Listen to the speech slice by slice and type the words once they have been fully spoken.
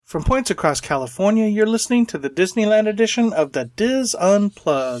From points across California, you're listening to the Disneyland edition of the Diz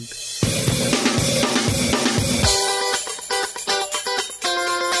Unplugged.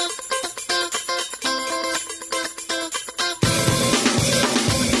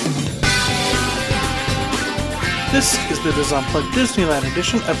 This is the Diz Unplugged Disneyland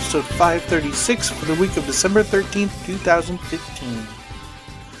edition, episode 536 for the week of December 13th, 2015.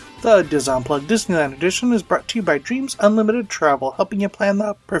 The Diz Unplugged Disneyland edition is brought to you by Dreams Unlimited Travel, helping you plan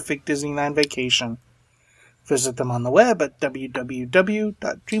the perfect Disneyland vacation. Visit them on the web at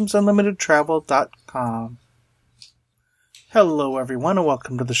www.dreamsunlimitedtravel.com. Hello everyone and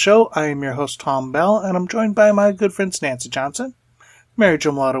welcome to the show. I am your host Tom Bell and I'm joined by my good friends Nancy Johnson, Mary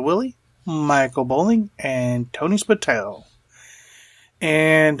Jo Mulata Willie, Michael Bowling, and Tony Spatell.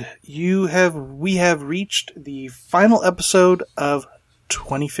 And we have reached the final episode of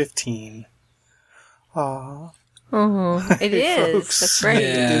 2015. Aww. It is. Folks. That's right.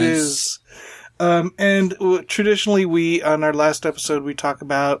 Yes. It is. And traditionally on our last episode, we talk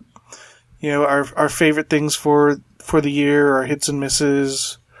about, our favorite things for the year, our hits and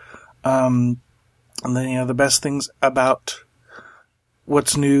misses, and then, the best things about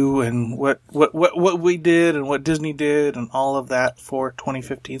what's new and what we did and what Disney did and all of that for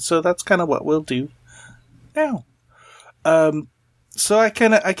 2015. So that's kind of what we'll do now. So I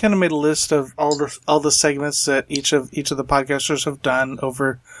kind of made a list of all the segments that each of the podcasters have done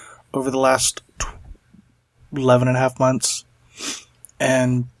over the last 11 and a half months.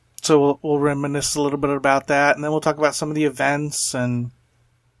 And so we'll reminisce a little bit about that, and then we'll talk about some of the events and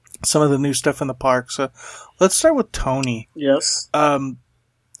some of the new stuff in the park. So let's start with Tony. Yes.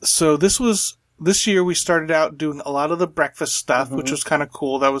 So this year we started out doing a lot of the breakfast stuff, which was kind of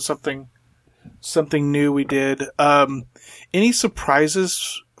cool. That was something new we did. Any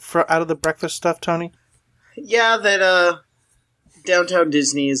surprises out of the breakfast stuff, Tony? Yeah, that Downtown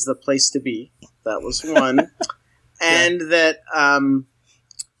Disney is the place to be. That was one. And that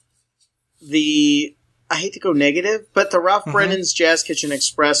I hate to go negative, but the Ralph Brennan's Jazz Kitchen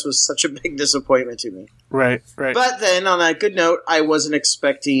Express was such a big disappointment to me. Right. But then, on a good note, I wasn't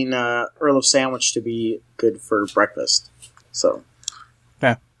expecting Earl of Sandwich to be good for breakfast. So,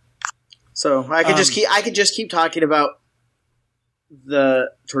 yeah. So I could just keep talking about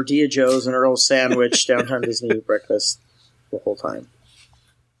the Tortilla Joe's and Earl's Sandwich Downtown Disney breakfast the whole time.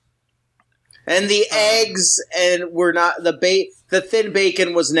 And the eggs, and the thin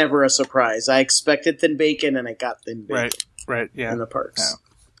bacon was never a surprise. I expected thin bacon, and I got thin bacon. Right, yeah. In the parks.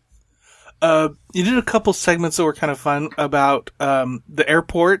 Yeah. You did a couple segments that were kind of fun about the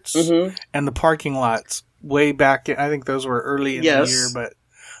airports and the parking lots way back. I think those were early in the year, but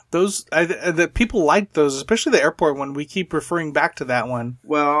those that people liked those, especially the airport one. We keep referring back to that one.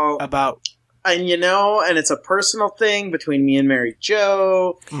 Well, and it's a personal thing between me and Mary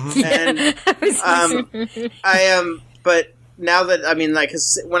Jo. And but now that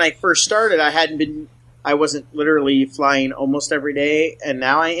because when I first started, I wasn't literally flying almost every day, and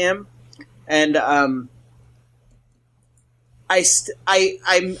now I am, and I'm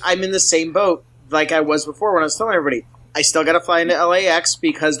in the same boat like I was before when I was telling everybody. I still got to fly into LAX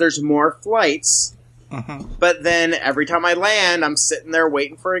because there's more flights. But then every time I land, I'm sitting there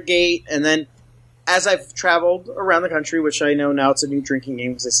waiting for a gate. And then as I've traveled around the country, which I know now it's a new drinking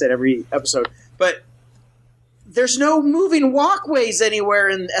game because I said every episode, but there's no moving walkways anywhere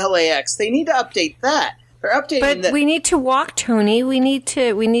in LAX. They need to update that. They're updating But we need to walk, Tony. We need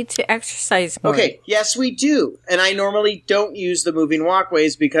to exercise more. Okay, yes, we do. And I normally don't use the moving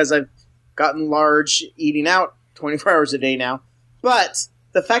walkways because I've gotten large eating out 24 hours a day now. But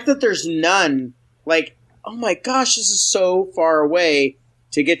the fact that there's none, oh my gosh, this is so far away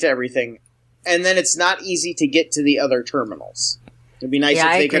to get to everything. And then it's not easy to get to the other terminals. It'd be nice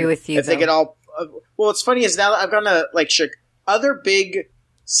if they could all... well, what's funny is now that I've gone to other big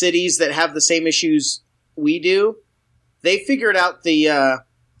cities that have the same issues we do, they figured out the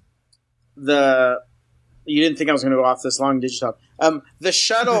you didn't think I was going to go off this long, did you, Tom? The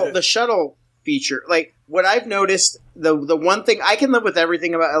shuttle feature. What I've noticed, the one thing, I can live with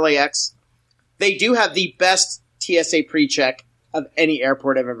everything about LAX. They do have the best TSA pre-check of any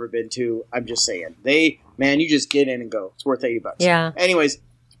airport I've ever been to. I'm just saying. You just get in and go. It's worth $80. Yeah. Anyways,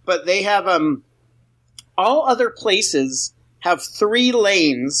 but they have, all other places have 3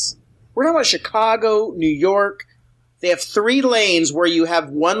 lanes. We're talking about Chicago, New York. They have 3 lanes where you have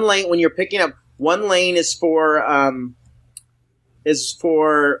one lane when you're picking up. One lane is for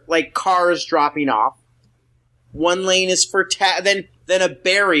cars dropping off. One lane is for then a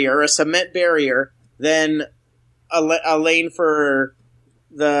barrier, a cement barrier, then a lane for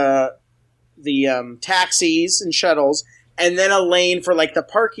the taxis and shuttles, and then a lane for like the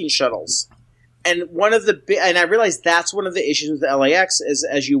parking shuttles. And and I realized that's one of the issues with the LAX is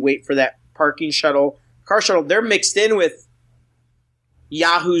as you wait for that parking shuttle, car shuttle, they're mixed in with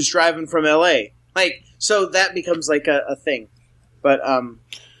yahoos driving from LA. Like, so that becomes like a thing. But,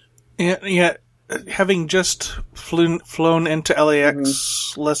 yeah, having just flown into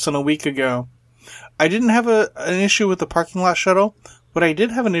LAX less than a week ago, I didn't have an issue with the parking lot shuttle. What I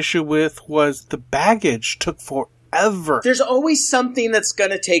did have an issue with was the baggage took forever. There's always something that's going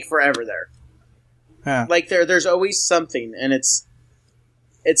to take forever there. Yeah. Like there's always something, and it's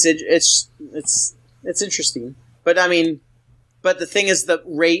interesting. But I mean, the thing is, the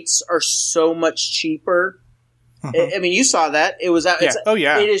rates are so much cheaper. I mean, you saw that it was. Yeah. Oh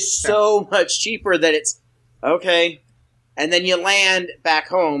yeah, it is so much cheaper that it's okay. And then you land back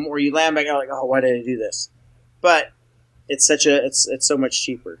home, or you land back out like, oh, why did I do this? But it's it's so much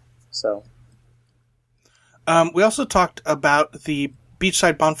cheaper. So, we also talked about the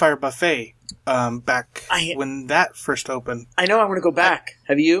Beachside Bonfire Buffet. Back when that first opened. I know I want to go back.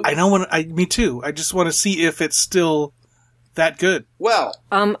 Have you? I know me too. I just want to see if it's still that good. Well,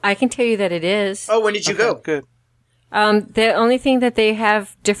 I can tell you that it is. Oh, when did you go? Good. The only thing that they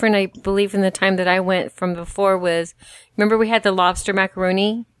have different, I believe, in the time that I went from before was, remember we had the lobster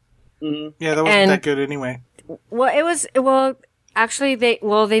macaroni? Mm-hmm. Yeah, that wasn't that good anyway. Well, actually,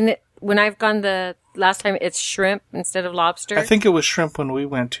 when I've gone the last time, it's shrimp instead of lobster. I think it was shrimp when we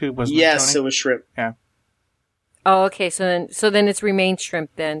went too, wasn't it? Yes, Tony? it was shrimp. Yeah. Oh, okay. So then it's remained shrimp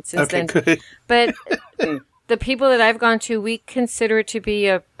then. Good. But the people that I've gone to, we consider it to be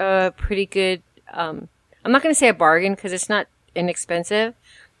a pretty good, I'm not going to say a bargain because it's not inexpensive,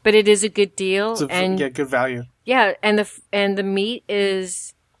 but it is a good deal. Good value. Yeah. And the meat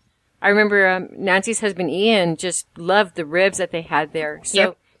is, I remember Nancy's husband Ian just loved the ribs that they had there. So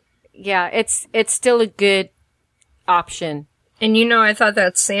yep. Yeah, it's still a good option. And I thought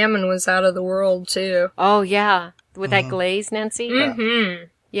that salmon was out of the world too. Oh yeah, with that glaze, Nancy. Mm-hmm.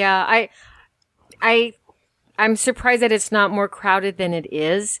 Yeah, I'm surprised that it's not more crowded than it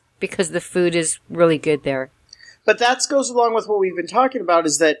is because the food is really good there. But that goes along with what we've been talking about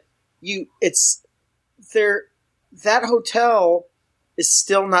is that that hotel is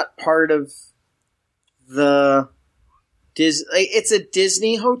still not part of the it's a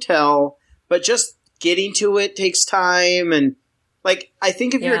Disney hotel, but just getting to it takes time. And like, I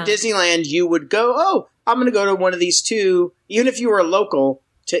think if you're at Disneyland, you would go, oh, I'm going to go to one of these two, even if you were a local,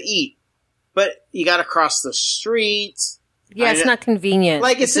 to eat. But you got to cross the street. Yeah, it's not convenient.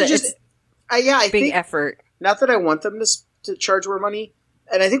 Like, it's I big think, effort. Not that I want them to charge more money.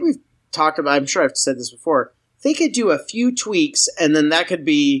 And I think we've talked about, I'm sure I've said this before, they could do a few tweaks, and then that could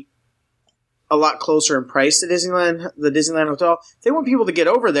be a lot closer in price to the Disneyland Hotel. If they want people to get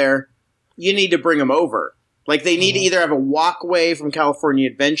over there, you need to bring them over. Like, they need to either have a walkway from California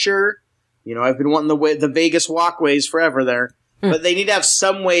Adventure. I've been wanting the Vegas walkways forever there. But they need to have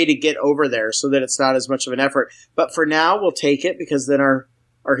some way to get over there so that it's not as much of an effort. But for now, we'll take it because then our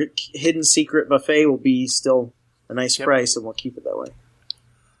hidden secret buffet will be still a nice price, and we'll keep it that way.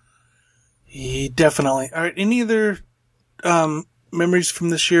 Yeah, definitely. All right, any other memories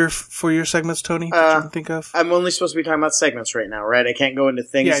from this year for your segments, Tony, that you can think of? I'm only supposed to be talking about segments right now, right? I can't go into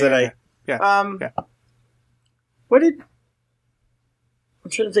things Yeah. What did...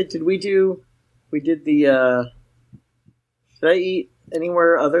 I'm trying to think, we did the... Did I eat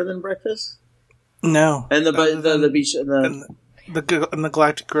anywhere other than breakfast? No. And the beach... And the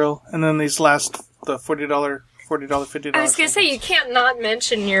Galactic Grill, and then these last, the $40, $50. I was gonna say, you can't not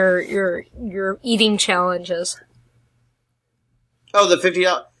mention your eating challenges. Oh, the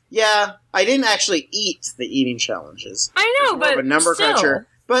 $50. Yeah, I didn't actually eat the eating challenges. I know, but a number still. cruncher.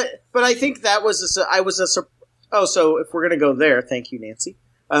 But I think that was so if we're gonna go there, thank you, Nancy.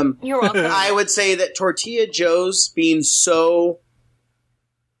 You're welcome. I would say that Tortilla Joe's being so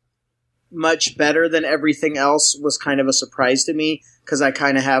much better than everything else was kind of a surprise to me because I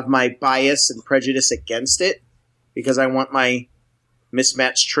kind of have my bias and prejudice against it because I want my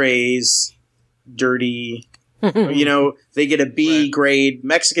mismatched trays, dirty. They get a B grade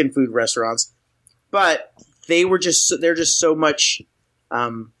Mexican food restaurants, but they're just so much,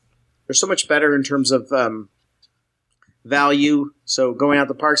 they're so much better in terms of, value. So going out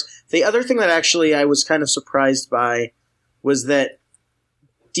the parks. The other thing that actually I was kind of surprised by was that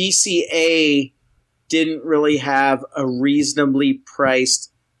DCA didn't really have a reasonably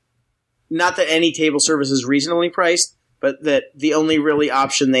priced, not that any table service is reasonably priced, but that the only really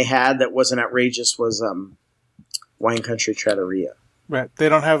option they had that wasn't outrageous was, Wine Country Trattoria. Right. They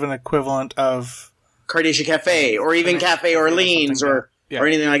don't have an equivalent of Cardassian Cafe or even Cafe Orleans or or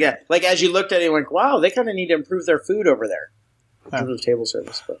anything like that. Like, as you looked at it, you went, wow, they kind of need to improve their food over there in terms of table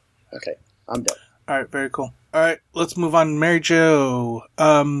service. But, okay, I'm done. All right, very cool. All right, let's move on. Mary Jo.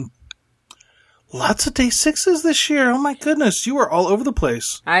 Lots of day 6s this year. Oh my goodness, you are all over the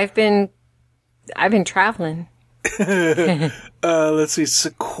place. I've been traveling. Let's see,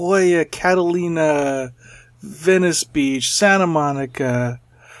 Sequoia, Catalina, Venice Beach, Santa Monica,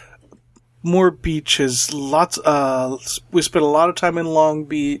 more beaches, lots, we spent a lot of time in Long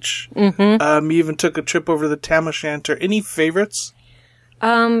Beach. You even took a trip over to the Tam O'Shanter. Any favorites?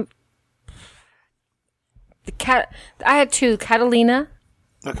 I had 2, Catalina.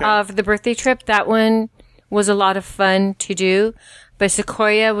 Okay. For the birthday trip. That one was a lot of fun to do. But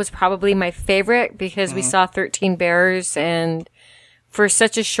Sequoia was probably my favorite because we saw 13 bears, and for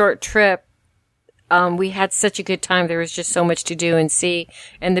such a short trip, we had such a good time. There was just so much to do and see,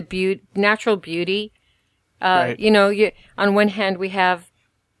 and the natural beauty. Right. On one hand, we have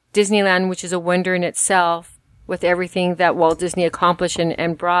Disneyland, which is a wonder in itself with everything that Walt Disney accomplished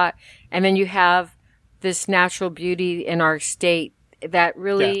and brought. And then you have this natural beauty in our state that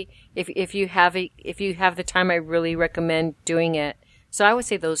really, if you have the time, I really recommend doing it. So I would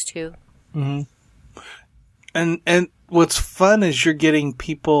say those 2. Mm-hmm. And what's fun is you're getting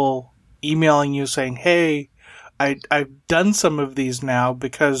people emailing you saying, "Hey, I've done some of these now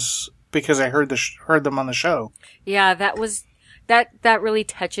because I heard them on the show." Yeah, that really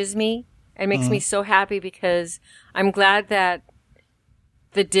touches me and makes me so happy because I'm glad that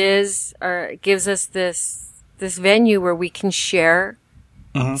the Diz gives us this venue where we can share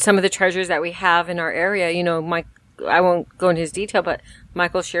some of the treasures that we have in our area. I won't go into his detail, but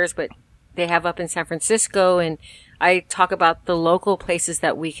Michael shares what they have up in San Francisco, and I talk about the local places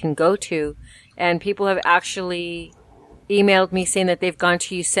that we can go to. And people have actually emailed me saying that they've gone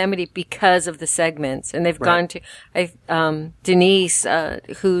to Yosemite because of the segments, and they've gone to Denise,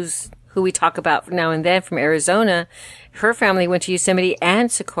 who we talk about now and then from Arizona. Her family went to Yosemite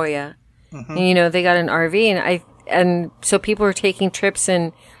and Sequoia, and they got an RV, and so people are taking trips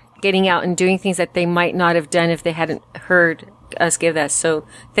and getting out and doing things that they might not have done if they hadn't heard us give that. So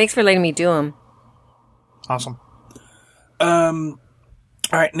thanks for letting me do them. Awesome. All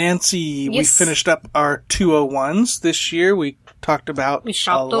right, Nancy, Yes. we finished up our 201s this year. We talked about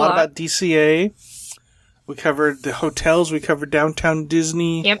shopped a a lot lot. about DCA. We covered the hotels. We covered downtown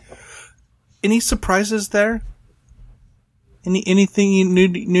Disney. Yep. Any surprises there? Anything you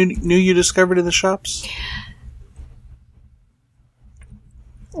new you discovered in the shops?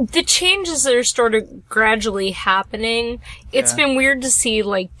 The changes that are sort of gradually happening. It's been weird to see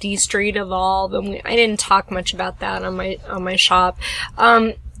like D Street evolve, and I didn't talk much about that on my shop.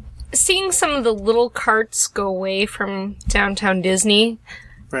 Seeing some of the little carts go away from downtown Disney,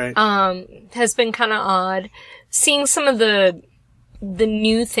 Right. has been kind of odd. Seeing some of the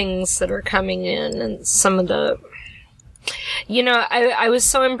new things that are coming in, and some of the, I was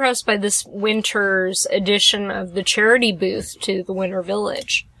so impressed by this winter's edition of the charity booth to the Winter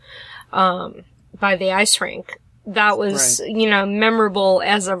Village, by the ice rink. That was, memorable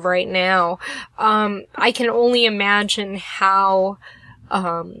as of right now. I can only imagine how,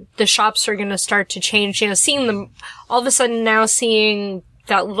 the shops are going to start to change. Seeing them all of a sudden now, seeing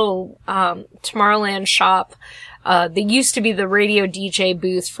that little, Tomorrowland shop, that used to be the radio DJ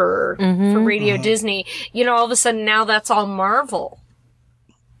booth for Radio Disney, all of a sudden now that's all Marvel.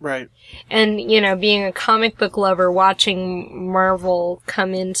 Right. And, being a comic book lover, watching Marvel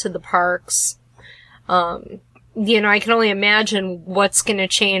come into the parks, I can only imagine what's going to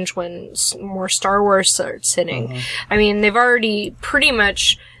change when more Star Wars starts hitting. I mean, they've already pretty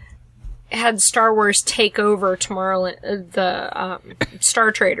much had Star Wars take over Tomorrowland, the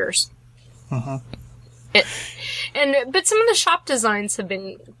Star Traders. But some of the shop designs have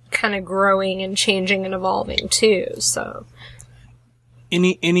been kind of growing and changing and evolving too. So,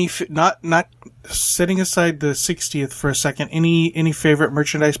 not setting aside the 60th for a second. Any favorite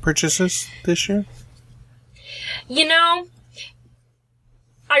merchandise purchases this year?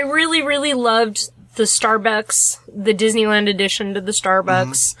 I really, really loved the Starbucks, the Disneyland edition to the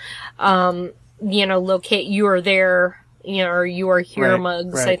Starbucks. Locate You Are There, or You Are Here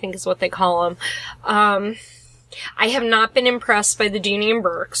mugs, I think is what they call them. I have not been impressed by the Dooney and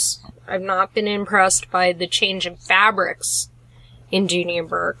Burks. I've not been impressed by the change in fabrics in Dooney and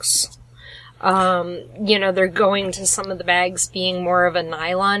Burks. They're going to some of the bags being more of a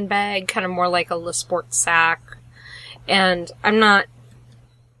nylon bag, kind of more like a Le Sport sack. And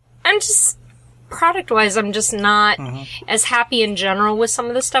product-wise, I'm just not as happy in general with some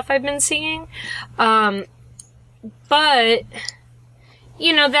of the stuff I've been seeing. But,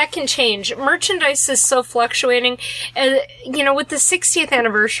 that can change. Merchandise is so fluctuating. With the 60th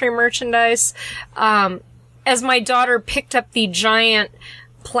anniversary merchandise, as my daughter picked up the giant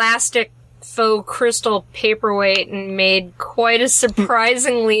plastic faux crystal paperweight and made quite a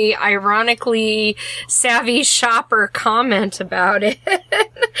surprisingly, ironically savvy shopper comment about it.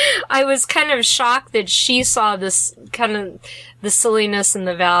 I was kind of shocked that she saw this kind of the silliness and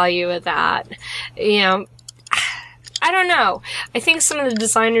the value of that. I don't know. I think some of the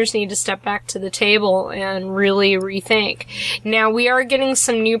designers need to step back to the table and really rethink. Now, we are getting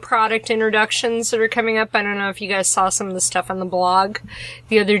some new product introductions that are coming up. I don't know if you guys saw some of the stuff on the blog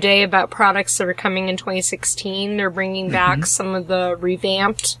the other day about products that are coming in 2016. They're bringing back some of the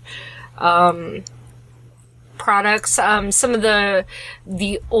revamped products. Some of the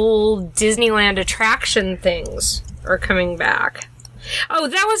old Disneyland attraction things are coming back. Oh,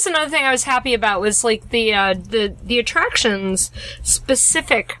 that was another thing I was happy about, was like the attractions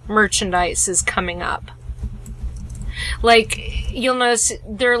specific merchandise is coming up. Like, you'll notice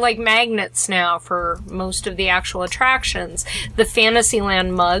they're like magnets now for most of the actual attractions. The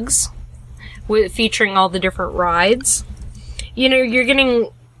Fantasyland mugs featuring all the different rides. We're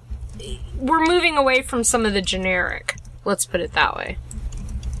moving away from some of the generic, let's put it that way,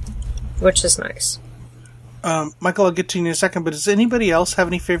 which is nice. Michael, I'll get to you in a second, but does anybody else have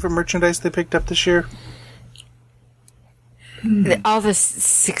any favorite merchandise they picked up this year? All the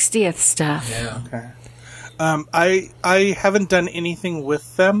 60th stuff. Yeah. Okay. I haven't done anything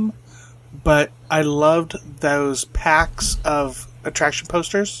with them, but I loved those packs of attraction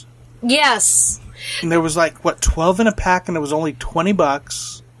posters. Yes. And there was 12 in a pack, and it was only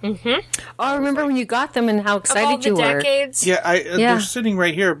 $20. Mm-hmm. Oh, I remember when you got them and how excited you were. Decades. Yeah, they're sitting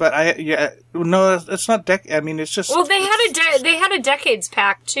right here, but no, it's not I mean, it's just. Well, they had a decades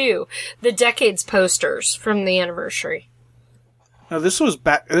pack too. The decades posters from the anniversary. No, this was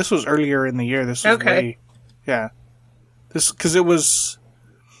earlier in the year. This was okay. Because it was.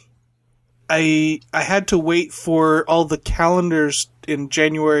 I had to wait for all the calendars in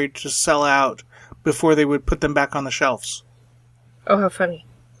January to sell out before they would put them back on the shelves. Oh, how funny.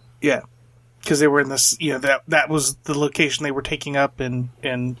 Yeah, because they were in this. That was the location they were taking up in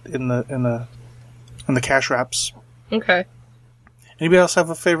the cash wraps. Okay. Anybody else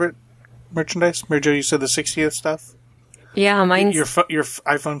have a favorite merchandise? Mary Jo, you said the 60th stuff. Yeah, mine's your iPhone.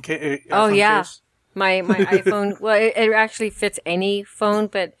 iPhone case? My iPhone. Well, it actually fits any phone,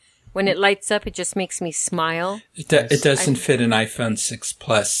 but when it lights up, it just makes me smile. It doesn't fit an iPhone 6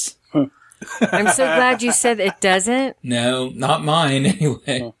 Plus. I'm so glad you said it doesn't. No, not mine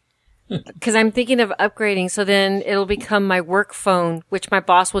anyway. Because I'm thinking of upgrading, so then it'll become my work phone, which my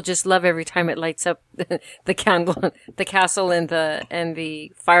boss will just love every time it lights up. The candle, the castle, and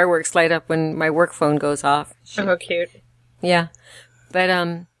the fireworks light up when my work phone goes off. Oh, how cute! Yeah, but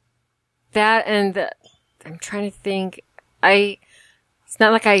that and I'm trying to think. It's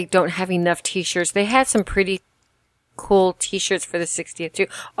not like I don't have enough T-shirts. They had some pretty cool T-shirts for the 60th too.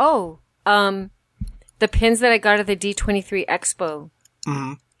 Oh, the pins that I got at the D23 Expo.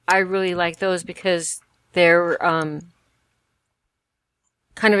 Mm-hmm. I really like those because they're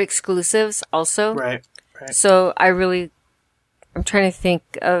kind of exclusives also. Right. So I'm trying to think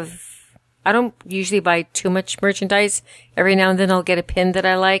of, I don't usually buy too much merchandise. Every now and then I'll get a pin that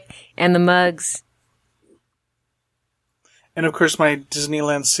I like, and the mugs. And of course my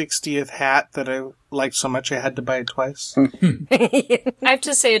Disneyland 60th hat that I liked so much I had to buy it twice. I have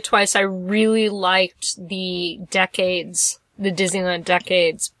to say it twice. I really liked the Disneyland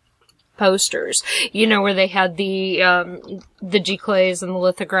Decades posters, where they had the giclées and the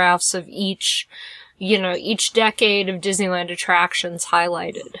lithographs of each decade of Disneyland attractions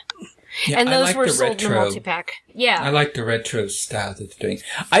highlied. Yeah, and those like were the sold in a retro. multi-pack. Yeah. I like the retro style that they're doing.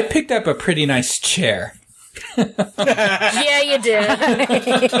 I picked up a pretty nice chair. Yeah, you did.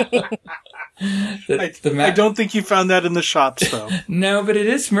 I don't think you found that in the shops, though. No, but it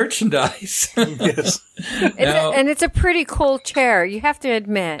is merchandise. Yes. And it's a pretty cool chair, you have to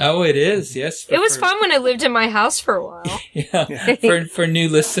admit. Oh, it is, yes. It was fun when I lived in my house for a while. Yeah. For new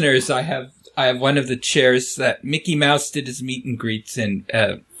listeners, I have one of the chairs that Mickey Mouse did his meet and greets in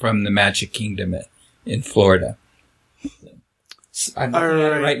from the Magic Kingdom in Florida. I'm looking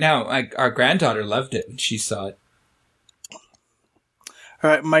at it right now. Our granddaughter loved it when she saw it. All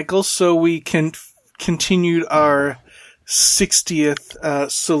right, Michael, so we continued our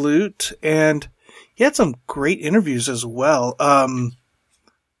 60th salute, and he had some great interviews as well. I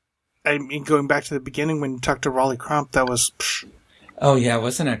mean, going back to the beginning when you talked to Raleigh Crump, that was... Oh, yeah,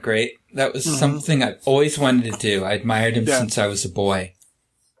 wasn't that great? That was something I've always wanted to do. I admired him since I was a boy.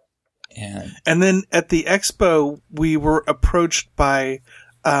 And then at the expo, we were approached by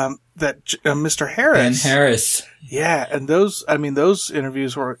Mr. Harris. Ben Harris. Yeah, and those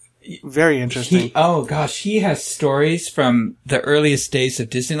interviews were very interesting. He has stories from the earliest days of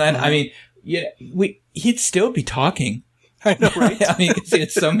Disneyland. Mm-hmm. I mean, he'd still be talking. I know, right? I mean, because he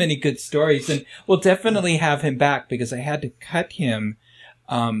had so many good stories, and we'll definitely have him back because I had to cut him.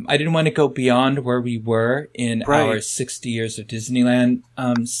 I didn't want to go beyond where we were in our 60 Years of Disneyland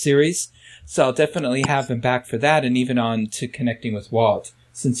series. So I'll definitely have him back for that, and even on to Connecting with Walt,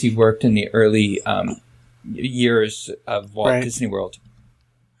 since he worked in the early years of Walt Disney World.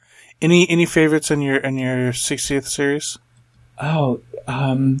 Any favorites in your 60th series? Oh,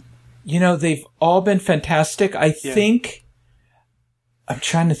 they've all been fantastic. I think. I'm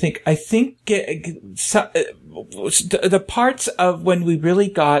trying to think. I think the parts of when we really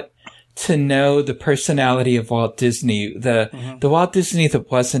got to know the personality of Walt Disney, the Walt Disney that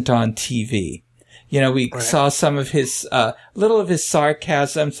wasn't on TV. We saw some of his, little of his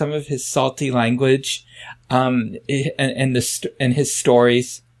sarcasm, some of his salty language, and his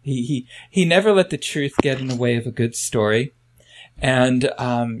stories. He never let the truth get in the way of a good story. And,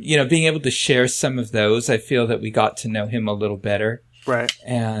 being able to share some of those, I feel that we got to know him a little better. Right.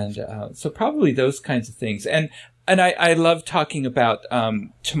 And, so probably those kinds of things. And I love talking about,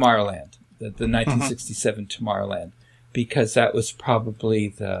 Tomorrowland, the 1967 Tomorrowland, because that was probably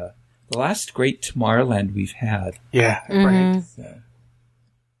the last great Tomorrowland we've had. Yeah. Right.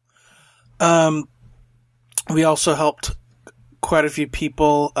 So. We also helped quite a few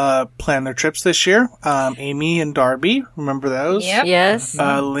people plan their trips this year. Amy and Darby, remember those? Yep. Yes.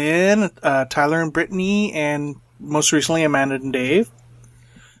 Lynn, Tyler and Brittany, and most recently Amanda and Dave.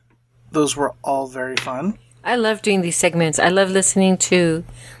 Those were all very fun. I love doing these segments. I love listening to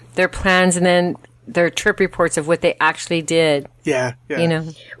their plans and then their trip reports of what they actually did. Yeah. Well,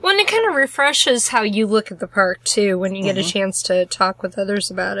 and it kind of refreshes how you look at the park, too, when you get a chance to talk with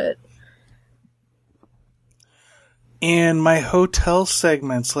others about it. And my hotel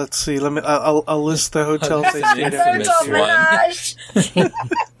segments. Let's see. I'll list the hotels they stayed at. Hotel Menage.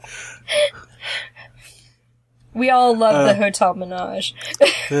 We all love the Hotel Menage.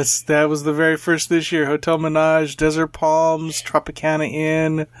 That was the very first this year. Hotel Menage, Desert Palms, Tropicana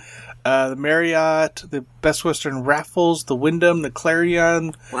Inn, the Marriott, the Best Western Raffles, the Wyndham, the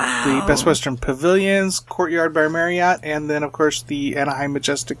Clarion, the Best Western Pavilions, Courtyard by Marriott, and then, of course, the Anaheim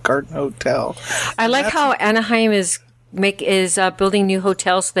Majestic Garden Hotel. I like how Anaheim is building new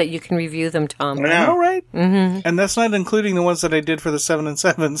hotels so that you can review them, Tom. I know, right? Mm-hmm. And that's not including the ones that I did for the 7 and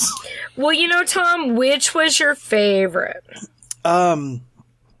 7s. Well, Tom, which was your favorite? I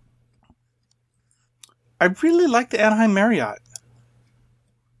really like the Anaheim Marriott.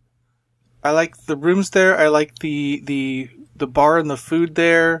 I like the rooms there. I like the bar and the food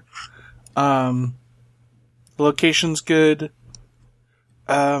there. The location's good.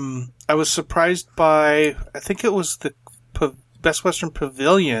 I was surprised by, I think it was the Best Western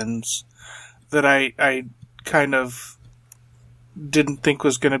Pavilions that I kind of didn't think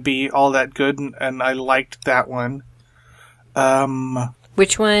was going to be all that good, and I liked that one.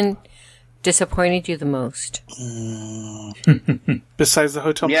 Which one disappointed you the most? Besides the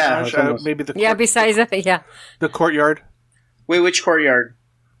Hotel Menage, maybe the besides that, the Courtyard. Wait, which Courtyard?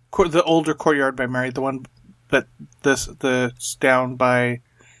 The older Courtyard by Marriott, the one that the down by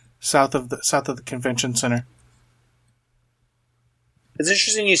south of the convention center. It's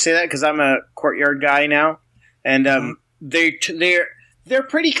interesting you say that because I'm a Courtyard guy now, and they're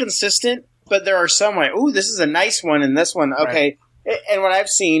pretty consistent, but there are some like, ooh, this is a nice one, and this one, okay. Right. And what I've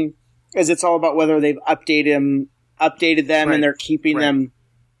seen is it's all about whether they've updated them, right. and they're keeping them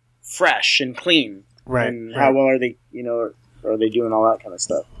fresh and clean, right? And how well are they, are they doing all that kind of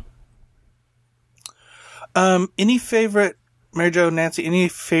stuff? Any favorite, Mary Jo, Nancy? Any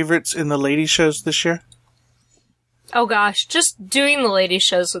favorites in the lady shows this year? Oh gosh, just doing the lady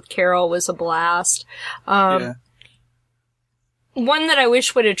shows with Carol was a blast. One that I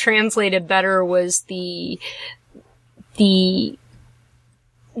wish would have translated better was the day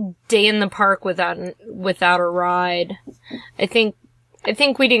in the park without a ride. I think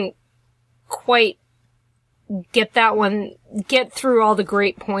we didn't quite get that one, get through all the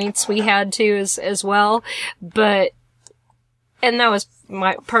great points we had to as well, and that was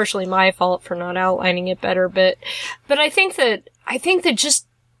partially my fault for not outlining it better, but I think that just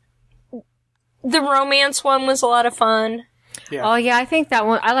the romance one was a lot of fun. Yeah. Oh yeah, I think that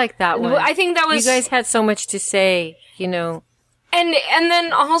one, I like that one. I think that was, you guys had so much to say, And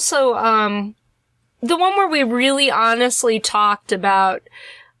then also, the one where we really honestly talked about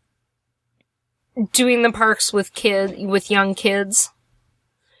doing the parks with young kids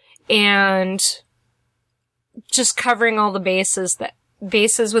and just covering all the bases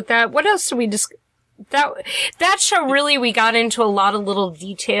bases with that. What else did we that show really, we got into a lot of little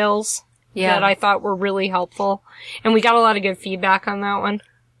details that I thought were really helpful. And we got a lot of good feedback on that one.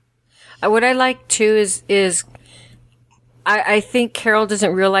 What I like too is I think Carol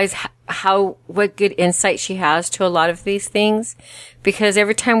doesn't realize what good insight she has to a lot of these things, because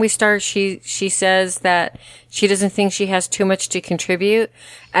every time we start, she says that she doesn't think she has too much to contribute,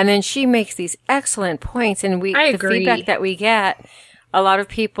 and then she makes these excellent points, and the feedback that we get, a lot of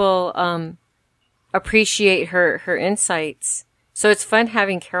people appreciate her insights. So it's fun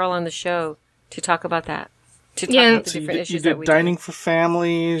having Carol on the show to talk about that. To talk about the different issues that we did. Dining for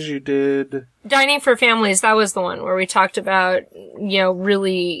Families, you did... Dining for Families, that was the one where we talked about,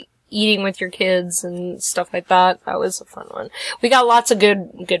 really eating with your kids and stuff like that. That was a fun one. We got lots of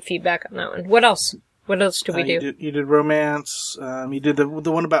good feedback on that one. What else? What else did we do? You did romance. You did the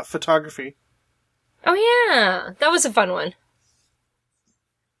one about photography. Oh yeah, that was a fun one.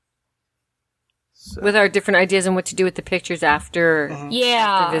 So. With our different ideas on what to do with the pictures after,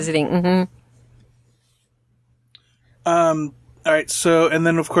 after visiting. Mm-hmm. All right. So, and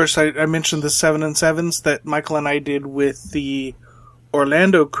then of course I mentioned the 7 and 7s that Michael and I did with the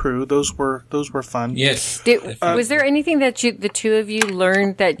Orlando crew. Those were fun. Yes. Was there anything that the two of you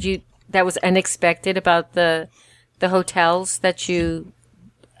learned that was unexpected about the hotels that you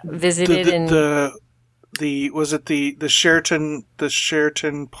visited? The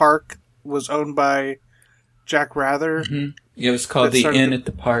Sheraton Park was owned by Jack Rather. Mm-hmm. It was called the Inn at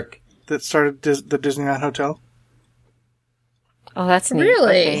the Park. That started the Disneyland Hotel. Oh, that's neat.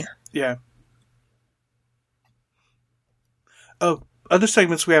 Really? Okay. Yeah. Oh, other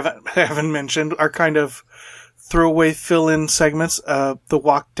segments we haven't mentioned are kind of throwaway fill-in segments. The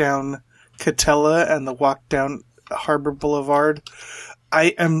walk down Catella and the walk down Harbor Boulevard.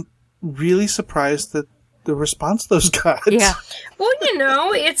 I am really surprised that the response those got. Yeah. Well,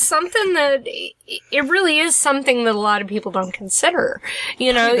 it's something that, it really is something that a lot of people don't consider.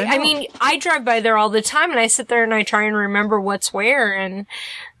 I mean, I drive by there all the time and I sit there and I try and remember what's where, and,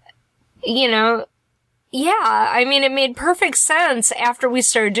 yeah, I mean, it made perfect sense after we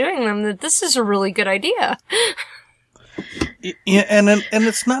started doing them that this is a really good idea. Yeah, and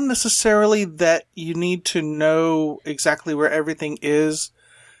it's not necessarily that you need to know exactly where everything is.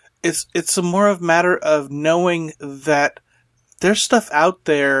 It's a more of a matter of knowing that there's stuff out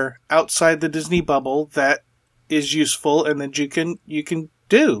there outside the Disney bubble that is useful and that you can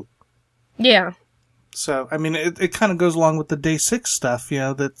do. Yeah. So, I mean, it kind of goes along with the Day 6 stuff,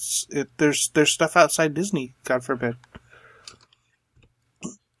 there's stuff outside Disney, God forbid.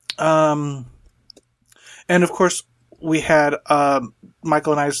 And of course, we had,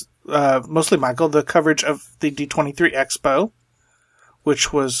 Michael and I's, mostly Michael, the coverage of the D23 Expo,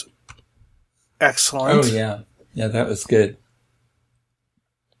 which was excellent. Oh, yeah. Yeah, that was good.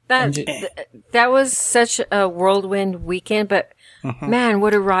 That was such a whirlwind weekend, but man,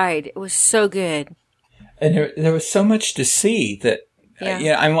 what a ride. It was so good. And there was so much to see that,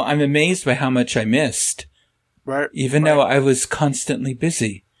 I'm amazed by how much I missed. Right. Even though I was constantly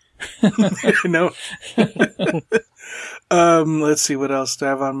busy. No. Let's see what else do I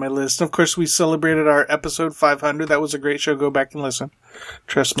have on my list. Of course, we celebrated our episode 500. That was a great show. Go back and listen.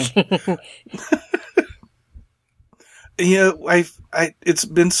 Trust me. It's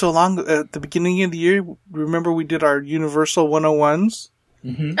been so long. At the beginning of the year, remember we did our Universal 101s?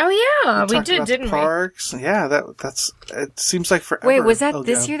 Mm-hmm. Oh yeah, we did, didn't parks. we? Yeah, that's. It seems like forever. Wait, was that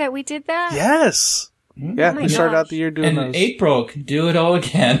this year that we did that? Yes. Yeah, we started out the year doing those. And April can do it all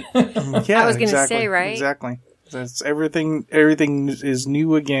again. Yeah, I was going to say, right? Exactly. That's everything is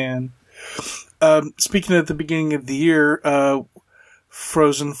new again. Speaking at the beginning of the year,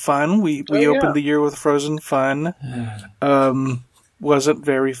 Frozen Fun. We opened the year with Frozen Fun. Wasn't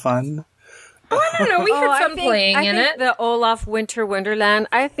very fun. Oh, I don't know. We had fun playing in it. The Olaf Winter Wonderland,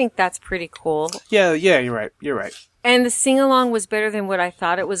 I think that's pretty cool. Yeah, you're right. And the sing-along was better than what I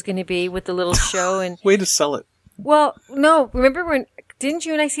thought it was going to be with the little show. And way to sell it. Well, no, remember didn't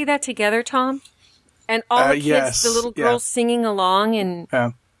you and I see that together, Tom? And all the kids, the little girls singing along, and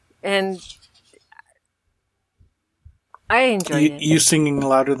I enjoyed it. You singing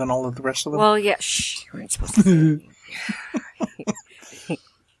louder than all of the rest of them? Well, yeah, shh, you weren't supposed to sing.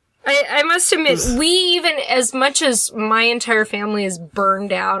 I must admit, we even, as much as my entire family is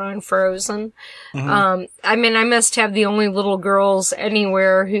burned out on Frozen, I mean, I must have the only little girls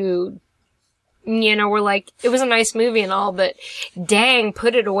anywhere who, were like, it was a nice movie and all, but dang,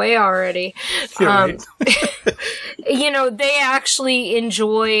 put it away already. Right. They actually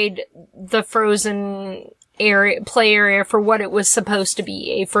enjoyed the Frozen play area for what it was supposed to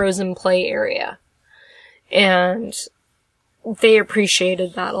be, a Frozen play area. And they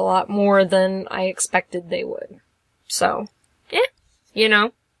appreciated that a lot more than I expected they would. So, you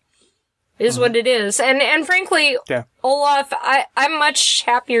know, is what it is. And frankly, Olaf, I'm much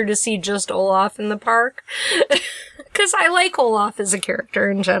happier to see just Olaf in the park. Because I like Olaf as a character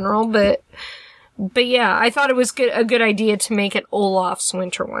in general, but yeah, I thought it was a good idea to make it Olaf's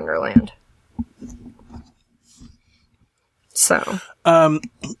Winter Wonderland. So.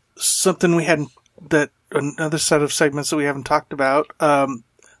 Something we hadn't, another set of segments that we haven't talked about,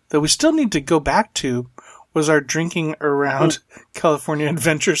 that we still need to go back to was our drinking around California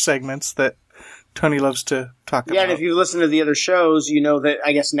Adventure segments that Tony loves to talk about. Yeah, and if you listen to the other shows, you know that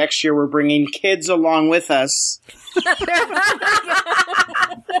I guess next year we're bringing kids along with us.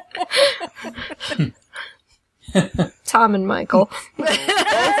 Tom and Michael.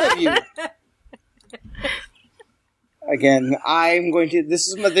 Both of you. Again, I'm going to, this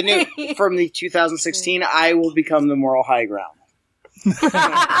is the new, from the 2016, I will become the moral high ground.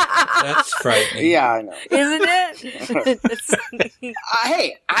 That's frightening. Yeah, I know. Isn't it?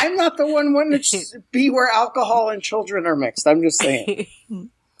 Hey, I'm not the one wanting to be where alcohol and children are mixed. I'm just saying. Oh,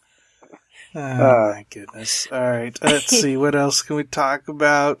 my goodness. All right. Let's see. What else can we talk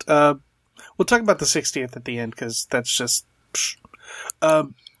about? We'll talk about the 60th at the end, because that's just...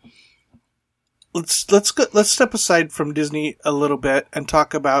 Let's step aside from Disney a little bit and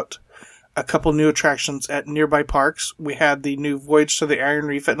talk about a couple new attractions at nearby parks. We had the new Voyage to the Iron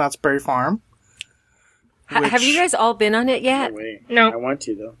Reef at Knott's Berry Farm. Have you guys all been on it yet? No. I want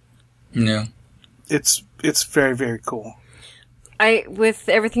to, though. No. It's very, very cool. With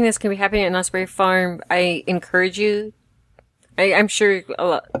everything that's going to be happening at Knott's Berry Farm, I encourage you. I'm sure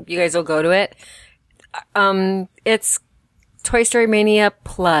you guys will go to it. It's Toy Story Mania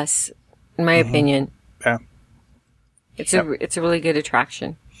Plus, in my opinion. Yeah. It's a really good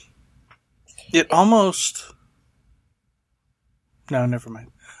attraction. It almost... No, never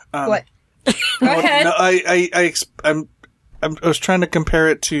mind. What? Go ahead. No, I was trying to compare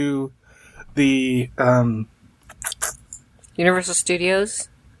it to the Universal Studios?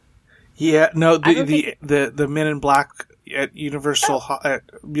 Yeah, no, the Men in Black at Universal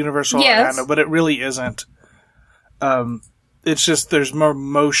Yes. Orlando, but it really isn't. It's just there's more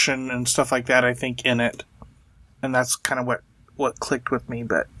motion and stuff like that, I think, in it, and that's kind of what clicked with me.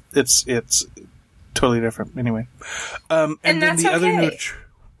 But it's totally different anyway. And then that's the other okay. new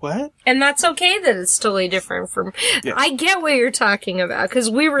what? And that's okay that it's totally different from... Yeah. I get what you're talking about, because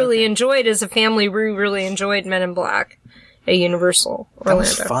we really enjoyed, as a family, we really enjoyed Men in Black at Universal Orlando. That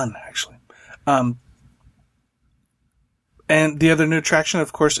was fun, actually. And the other new attraction,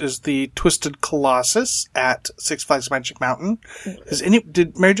 of course, is the Twisted Colossus at Six Flags Magic Mountain.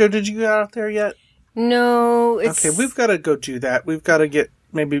 Mary Jo, did you get out there yet? No, it's... Okay, we've got to go do that. We've got to get...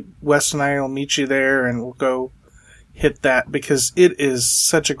 Maybe Wes and I will meet you there, and we'll go hit that, because it is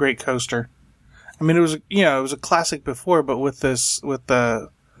such a great coaster. I mean, it was a classic before, but with the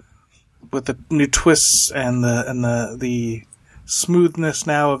new twists and the smoothness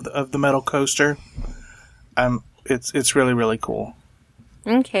now of the metal coaster, it's really, really cool.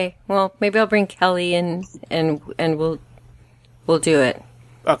 Okay, well, maybe I'll bring Kelly and we'll do it.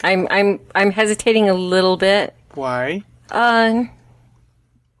 Okay. I'm hesitating a little bit. Why?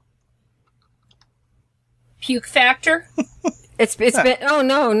 Puke factor? It's been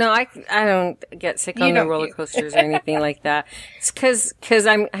no I don't get sick on the roller coasters or anything like that. It's because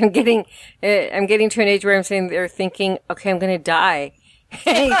I'm getting to an age where I'm saying they're thinking, okay, I'm gonna die.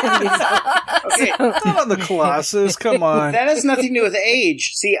 Okay, Not on the Colossus, come on. that has nothing to do with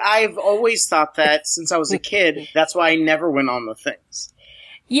age. See, I've always thought that since I was a kid. That's why I never went on the things.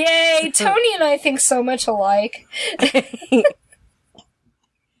 Yay! Tony and I think so much alike.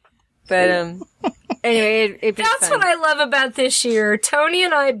 But anyway, that's what I love about this year. Tony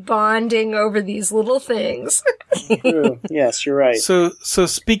and I bonding over these little things. True. Yes, you're right. So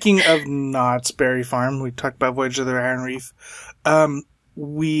speaking of Knott's Berry Farm, we talked about Voyage of the Iron Reef.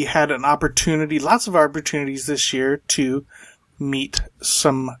 We had lots of opportunities this year to meet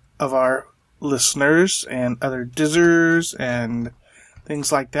some of our listeners and other Dizzers and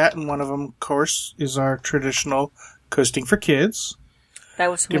things like that. And one of them, of course, is our traditional Coasting for Kids. That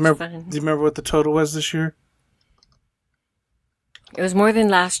was so much fun. Do you remember what the total was this year? It was more than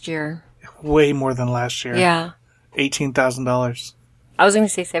last year. Way more than last year. Yeah. $18,000. I was going to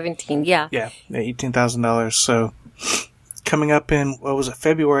say 17. Yeah. Yeah, $18,000. So coming up in,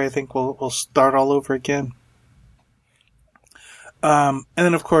 February, I think we'll start all over again. And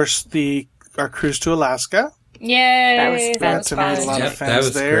then, of course, our cruise to Alaska. Yay! That was fun. A lot of fans that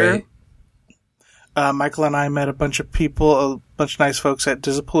was there. great. Michael and I met a bunch of people, a bunch of nice folks at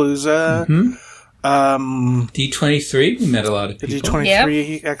Dizzapalooza. Mm-hmm. D23, we met a lot of The people.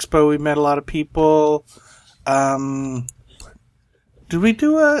 D23 Expo, we met a lot of people. Where did we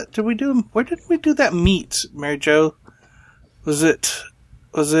do that meet, Mary Jo? Was it,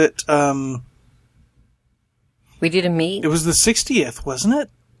 We did a meet? it was the 60th, wasn't it?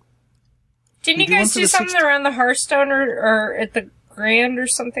 Didn't We you do one guys for do the something 60th? around the Hearthstone or at the Grand or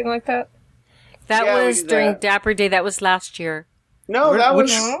something like that? That Yeah, we was did during that. Dapper Day. That was last year. No, Where- that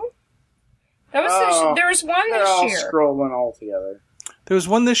was. which- No? That was there was one They're all this year. scrolling all together. There was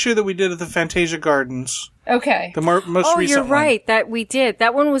one this year that we did at the Fantasia Gardens. Okay. The most Oh, recent you're right. That we did.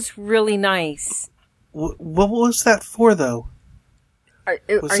 That one was really nice. one. What was that for, though? Are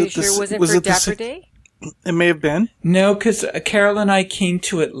Was you it the sure s- it wasn't was for it the Dapper six- Day? It may have been. No, because Carol and I came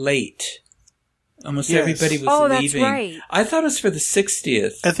to it late. Almost Yes. everybody was Oh, that's leaving. right. I thought it was for the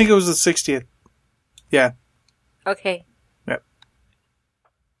 60th. I think it was the 60th. Yeah. Okay. Yep.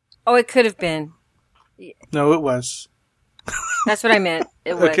 Oh, it could have been. No, it was. That's what I meant.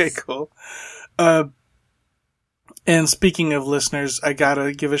 It was. Okay, cool. And speaking of listeners, I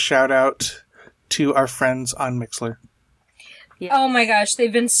gotta give a shout out to our friends on Mixlr. Oh my gosh,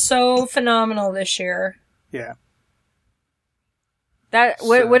 they've been so phenomenal this year. Yeah.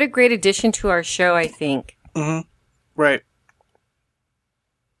 What a great addition to our show, I think. Mm-hmm. Right.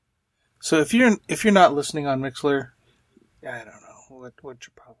 So if you're not listening on Mixlr, I don't know what's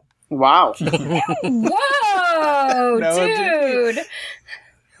your problem. Wow. Whoa, No, dude!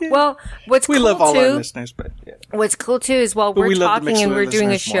 Well, what's We cool love all our too? listeners, but yeah. What's cool too is while But we're we love the talking and Mixlr we're doing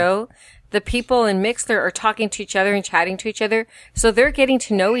a listeners more. show, the people in Mixlr are talking to each other and chatting to each other, so they're getting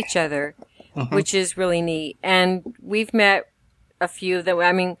to know each other, which is really neat. And we've met a few of them.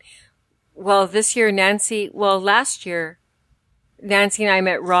 I mean, last year, Nancy and I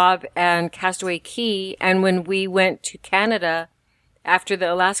met Rob and Castaway Key, and when we went to Canada after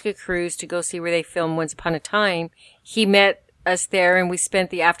the Alaska cruise to go see where they filmed Once Upon a Time, he met us there and we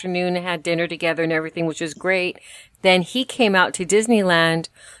spent the afternoon and had dinner together and everything, which was great. Then he came out to Disneyland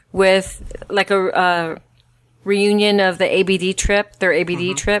with like a reunion of the ABD trip, their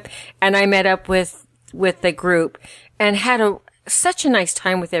ABD trip, and I met up with the group and had such a nice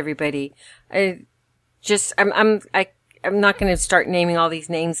time with everybody. I'm not going to start naming all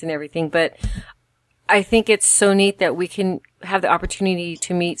these names and everything, but I think it's so neat that we can have the opportunity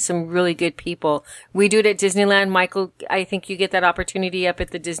to meet some really good people. We do it at Disneyland. Michael, I think you get that opportunity up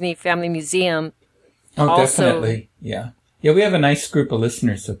at the Disney Family Museum. Oh, Also- definitely. Yeah. Yeah, we have a nice group of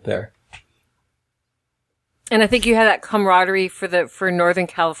listeners up there. And I think you have that camaraderie for Northern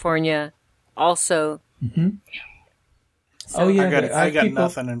California also. Mm-hmm. Oh, yeah. I got people-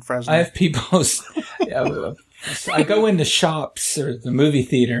 nothing in Fresno. I have people. I go into shops or the movie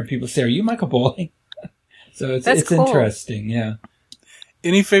theater and people say, "Are you Michael Bowling?" So That's it's cool. interesting. Yeah.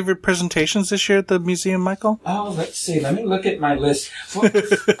 Any favorite presentations this year at the museum, Michael? Oh, let's see. Let me look at my list.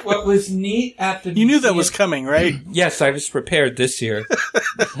 What was neat at the You knew that museum- was coming, right? Yes, I was prepared this year.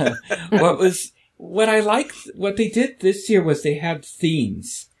 What I liked, what they did this year was they had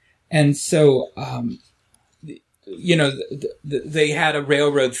themes. And so, they had a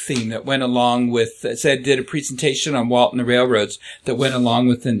railroad theme that went along with, did a presentation on Walt and the railroads that went along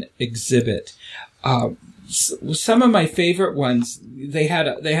with an exhibit. Some of my favorite ones, they had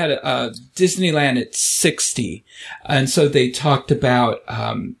a Disneyland at 60. And so they talked about,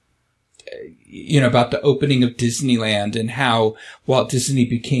 about the opening of Disneyland and how Walt Disney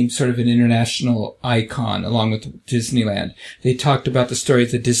became sort of an international icon along with Disneyland. They talked about the story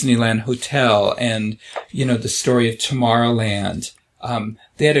of the Disneyland Hotel and, the story of Tomorrowland.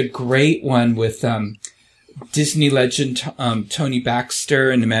 They had a great one with, Disney legend, Tony Baxter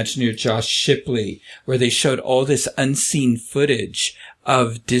and Imagineer Josh Shipley, where they showed all this unseen footage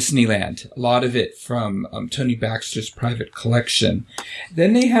of Disneyland, a lot of it from Tony Baxter's private collection.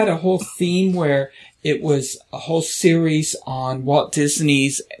 Then they had a whole theme where it was a whole series on Walt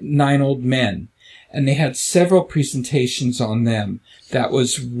Disney's 9 Old Men, and they had several presentations on them. That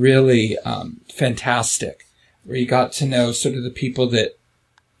was really fantastic, where you got to know sort of the people that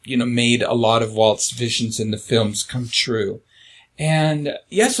made a lot of Walt's visions in the films come true. And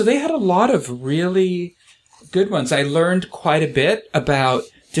yeah, so they had a lot of really good ones. I learned quite a bit about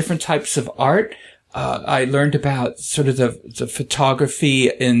different types of art. I learned about sort of the photography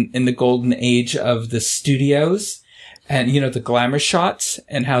in the golden age of the studios and, the glamour shots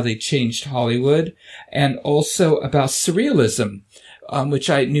and how they changed Hollywood, and also about surrealism, which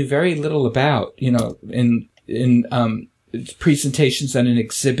I knew very little about, in presentations and an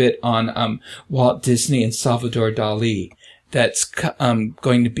exhibit on Walt Disney and Salvador Dali. that's going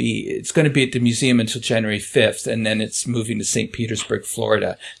to be at the museum until January 5th, and then it's moving to St. Petersburg,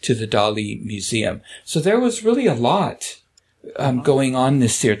 Florida, to the Dali Museum. So there was really a lot going on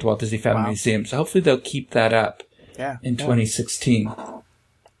this year at the Walt Disney Family Museum. So hopefully they'll keep that up in 2016.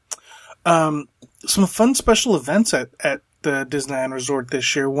 Some fun special events at the Disneyland Resort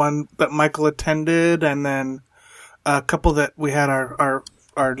this year. One that Michael attended, and then a couple that we had our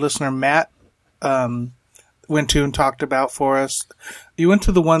listener Matt went to and talked about for us. You went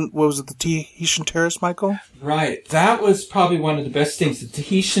to the one, what was it, the Tahitian Terrace, Michael? Right. That was probably one of the best things. The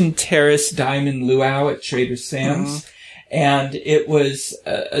Tahitian Terrace Diamond Luau at Trader Sam's. And it was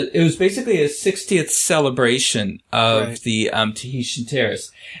basically a 60th celebration of the Tahitian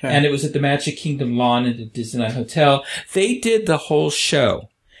Terrace. Yeah. And it was at the Magic Kingdom lawn at the Disneyland Hotel. They did the whole show.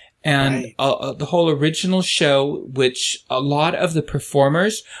 And the whole original show, which a lot of the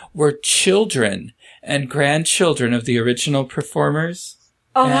performers were children and grandchildren of the original performers.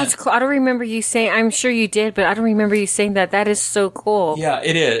 Oh, that's cool. I don't remember you saying, I'm sure you did, but I don't remember you saying that. That is so cool. Yeah,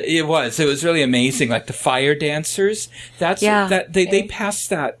 it is. It was really amazing. Like the fire dancers, they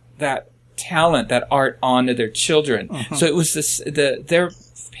passed that talent, that art on to their children. Mm-hmm. So it was their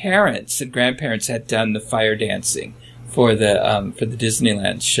parents and grandparents had done the fire dancing for the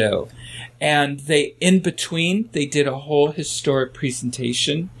Disneyland show. And in between, they did a whole historic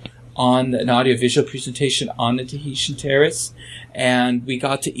presentation an audiovisual presentation on the Tahitian Terrace, and we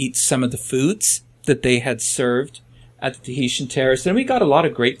got to eat some of the foods that they had served at the Tahitian Terrace, and we got a lot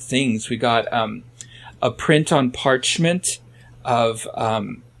of great things. We got a print on parchment of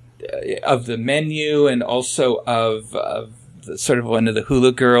the menu, and also of sort of one of the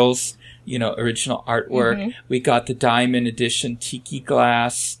Hula Girls, original artwork. Mm-hmm. We got the diamond edition tiki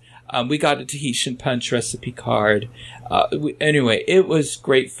glass. We got a Tahitian punch recipe card. Anyway, it was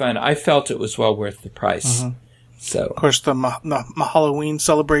great fun. I felt it was well worth the price. Mm-hmm. So, of course, the Halloween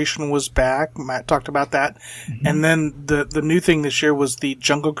celebration was back. Matt talked about that. Mm-hmm. And then the new thing this year was the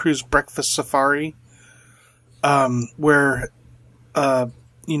Jungle Cruise Breakfast Safari, where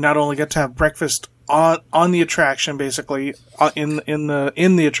you not only get to have breakfast on the attraction, basically in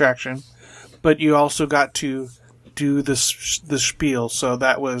the attraction, but you also got to do the spiel. So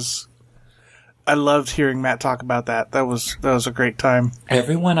I loved hearing Matt talk about that. That was a great time.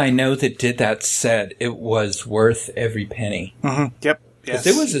 Everyone I know that did that said it was worth every penny. Mm-hmm. Yep. Yes,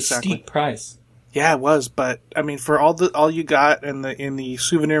 it was a steep price. Yeah, it was. But I mean, for all you got in the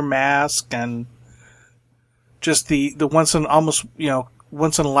souvenir mask and just the once in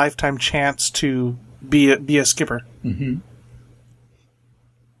a lifetime chance to be a skipper. Mm-hmm.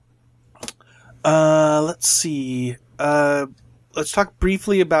 Let's see. Let's talk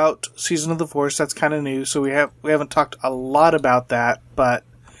briefly about Season of the Force. That's kind of new, so we haven't talked a lot about that, but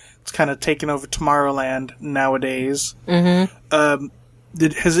it's kind of taken over Tomorrowland nowadays. Mm-hmm.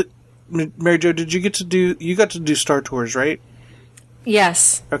 Mary Jo, did you got to do Star Tours, right?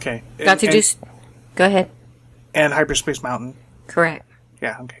 Yes. Okay. Go ahead. And Hyperspace Mountain. Correct.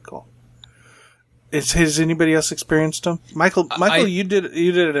 Yeah. Okay. Cool. Has anybody else experienced them? Michael, you did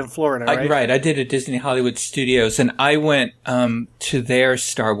it in Florida, right? Right. I did at Disney Hollywood Studios, and I went to their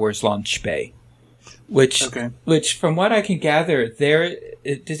Star Wars launch bay, which from what I can gather, there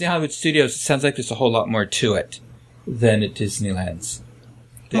at Disney Hollywood Studios, it sounds like there's a whole lot more to it than at Disneyland's.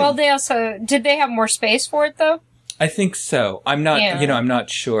 Well, did they have more space for it though? I think so. I'm not, I'm not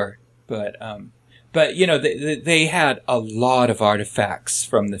sure, but they had a lot of artifacts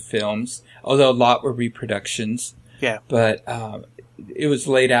from the films. Although a lot were reproductions. Yeah. But it was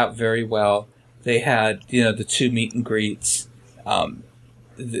laid out very well. They had, the 2 meet and greets.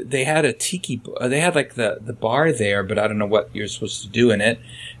 They had a tiki, they had like the bar there, but I don't know what you're supposed to do in it.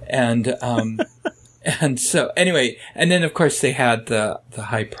 And, and so anyway, and then of course they had the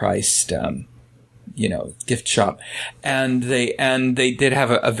high priced, gift shop. And they did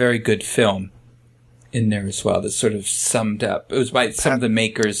have a very good film in there as well that sort of summed up. It was by some of the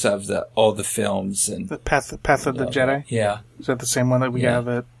makers of all the films and the Path of the Jedi. Yeah, is that the same one that we have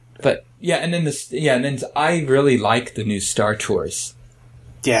it? But and then I really like the new Star Tours.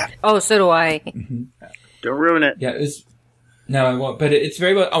 Yeah. Oh, so do I. Mm-hmm. Don't ruin it. Yeah, no, I won't. But it's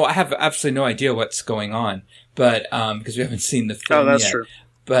very well. Oh, I have absolutely no idea what's going on, but because we haven't seen the film yet. Oh, that's true.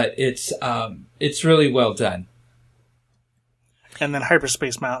 But it's really well done. And then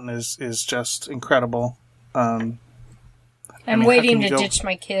Hyperspace Mountain is just incredible. I'm waiting to ditch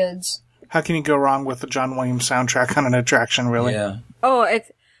my kids. How can you go wrong with the John Williams soundtrack on an attraction, really? Yeah. Oh,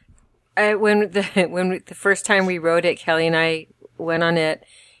 it's when the first time we rode it, Kelly and I went on it.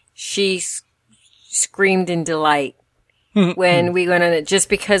 She screamed in delight when we went on it, just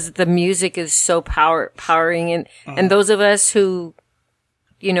because the music is so powering. And those of us who,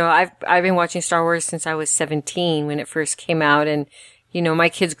 you know, I've been watching Star Wars since I was 17 when it first came out. And, you know, my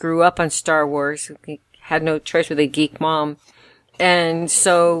kids grew up on Star Wars. We had no choice with a geek mom. And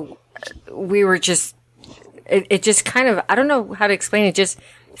so we were just, it just kind of, I don't know how to explain it, just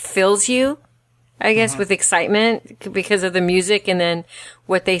fills you, I guess, with excitement because of the music and then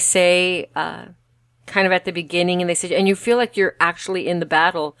what they say, kind of at the beginning, and they say, and you feel like you're actually in the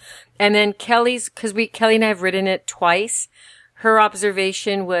battle. And then Kelly and I have written it twice. Her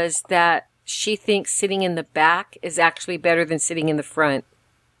observation was that she thinks sitting in the back is actually better than sitting in the front.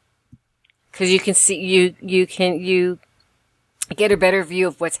 Cause you can see, you get a better view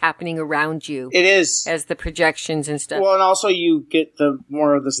of what's happening around you. It is. As the projections and stuff. Well, and also you get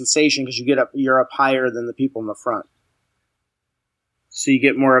more of the sensation because you're up higher than the people in the front. So you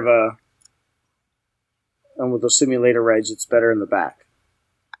get more of a, and with those simulator rides, it's better in the back.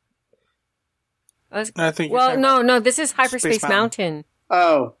 I think. Well, no, this is Hyperspace Mountain.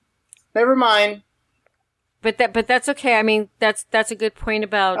 Oh, never mind. But that's okay. I mean, that's a good point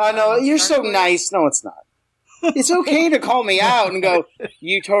about. Oh no, you're so nice. No, it's not. It's okay to call me out and go,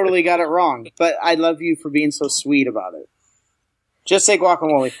 you totally got it wrong. But I love you for being so sweet about it. Just say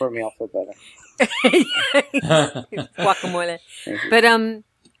guacamole for me, I'll feel better. Guacamole. But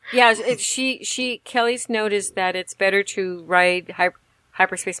yeah, Kelly's note is that it's better to ride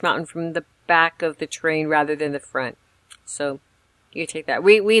Hyperspace Mountain from the back of the train rather than the front. So you take that.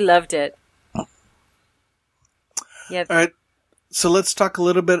 We loved it. Yeah. All right. So let's talk a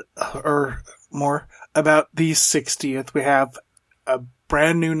little bit or more about the 60th. We have a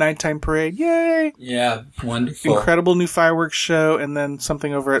brand new nighttime parade. Yay! Yeah, wonderful. Incredible new fireworks show, and then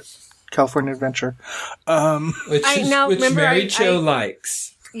something over at California Adventure. Which Mary Jo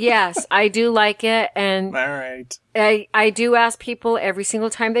likes. Yes, I do like it, and all right. I do ask people every single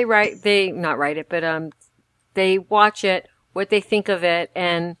time they they watch it, what they think of it,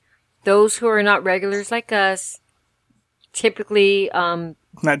 and those who are not regulars like us, typically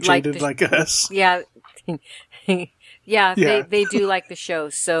not jaded like us. Yeah, yeah. They do like the show,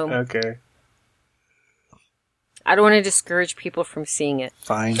 so okay. I don't want to discourage people from seeing it.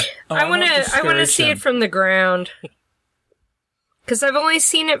 Fine. I want to see it from the ground. Because I've only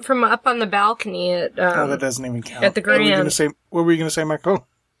seen it from up on the balcony at. That doesn't even count. At the Grand. What were you going to say, Michael?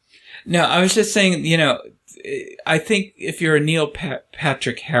 No, I was just saying. You know, I think if you're a Neil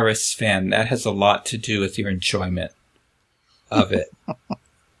Patrick Harris fan, that has a lot to do with your enjoyment of it.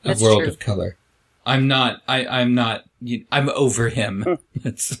 Of World of Color. I'm not. I'm over him.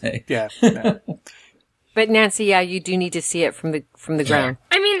 Let's say. Yeah. No. But Nancy, yeah, you do need to see it from the ground.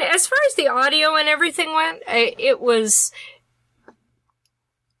 I mean, as far as the audio and everything went, it was.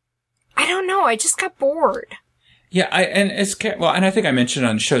 I don't know. I just got bored. Yeah, and I think I mentioned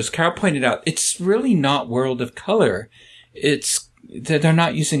on shows. Carol pointed out it's really not World of Color. They're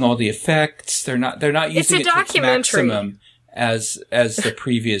not using all the effects. They're not using it to its maximum as the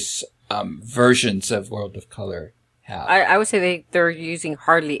previous versions of World of Color have. I would say they're using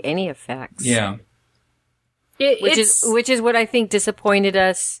hardly any effects. Yeah, which is what I think disappointed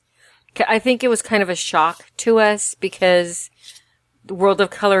us. I think it was kind of a shock to us because World of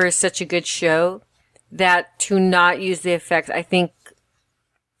Color is such a good show that to not use the effects, I think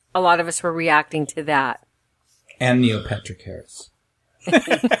a lot of us were reacting to that. And Neil Patrick Harris.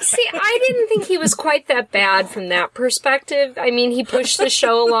 See, I didn't think he was quite that bad from that perspective. I mean, he pushed the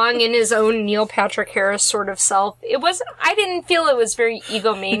show along in his own Neil Patrick Harris sort of self. I didn't feel it was very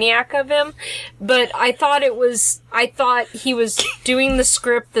egomaniac of him, but I thought he was doing the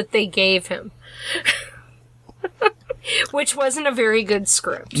script that they gave him. Which wasn't a very good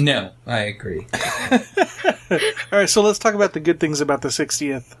script. No, I agree. All right, so let's talk about the good things about the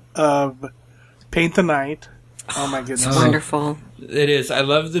 60th of Paint the Night. Oh my goodness. It's wonderful. It is. I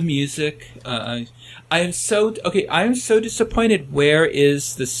love the music. I am so disappointed. Where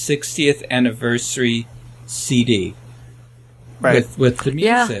is the 60th anniversary CD? Right. With the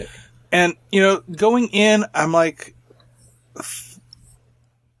music. Yeah. And, going in, I'm like,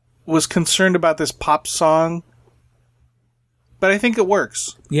 was concerned about this pop song, but I think it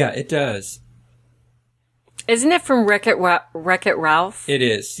works. Yeah, it does. Isn't it from Wreck-It Ralph? It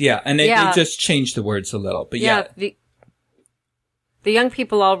is, yeah. And they just changed the words a little, but yeah. The young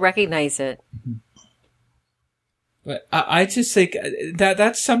people all recognize it. But I just think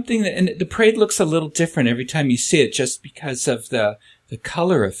that's something that, and the parade looks a little different every time you see it just because of the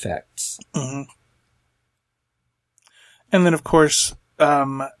color effects. Mm-hmm. And then, of course,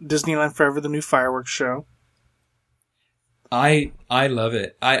 Disneyland Forever, the new fireworks show. I love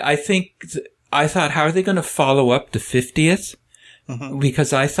it. I think I thought, how are they going to follow up the 50th? Mm-hmm.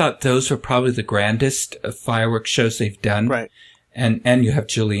 Because I thought those were probably the grandest fireworks shows they've done. Right. And you have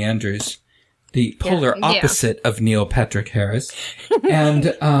Julie Andrews, the polar opposite of Neil Patrick Harris.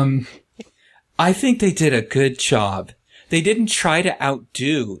 And I think they did a good job. They didn't try to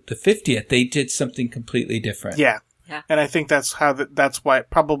outdo the 50th. They did something completely different. Yeah. And I think that's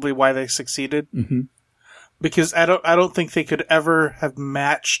probably why they succeeded. Mm-hmm. Because I don't think they could ever have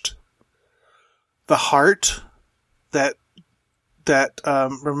matched the heart that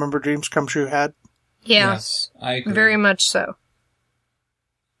Remember Dreams Come True had. Yeah. Yes, I agree. Very much so.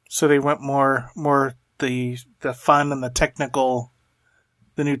 So they went more the fun and the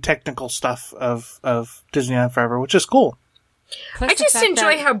new technical stuff of Disneyland Forever, which is cool. I just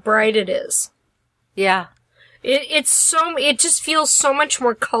enjoy how bright it is. Yeah. It just feels so much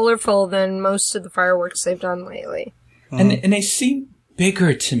more colorful than most of the fireworks they've done lately. And they seem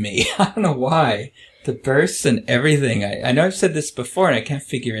bigger to me. I don't know why. The bursts and everything. I know I've said this before and I can't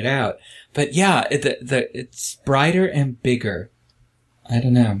figure it out. But yeah, it's brighter and bigger. I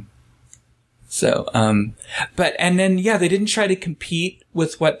don't know. So, and then, they didn't try to compete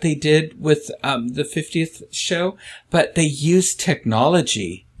with what they did with, the 50th show, but they used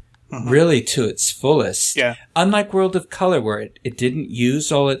technology really to its fullest. Yeah. Unlike World of Color, where it didn't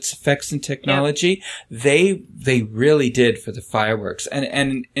use all its effects and technology, they really did for the fireworks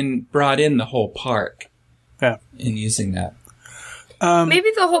and brought in the whole park. Yeah. In using that.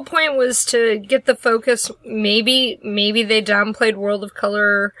 Maybe the whole point was to get the focus. Maybe they downplayed World of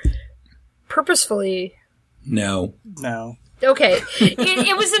Color purposefully. No. Okay.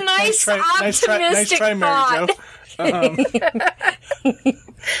 It was a nice, optimistic try, thought. Mary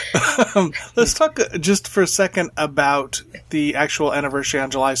Jo. Let's talk just for a second about the actual anniversary on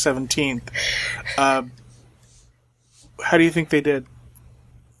July 17th. How do you think they did?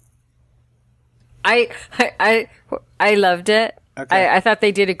 I loved it. Okay. I thought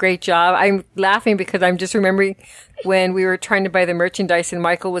they did a great job. I'm laughing because I'm just remembering when we were trying to buy the merchandise and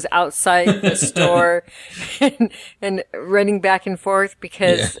Michael was outside the store and running back and forth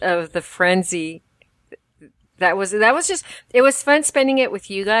because of the frenzy. That was just, it was fun spending it with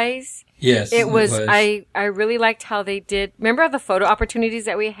you guys. Yes. It was. I really liked how they did. Remember the photo opportunities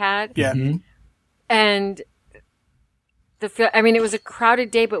that we had? Yeah. Mm-hmm. And it was a crowded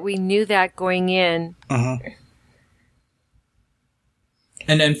day, but we knew that going in. Mm-hmm.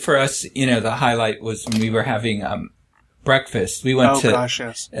 And then for us, the highlight was when we were having breakfast. We went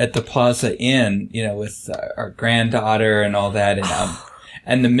at the Plaza Inn, with our granddaughter and all that,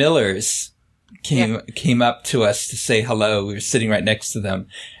 and the Millers came up to us to say hello. We were sitting right next to them.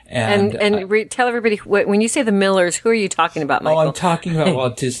 And tell everybody, when you say the Millers, who are you talking about, Michael? Oh, I'm talking about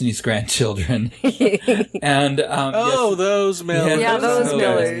Walt Disney's grandchildren. And those Millers. Yeah, those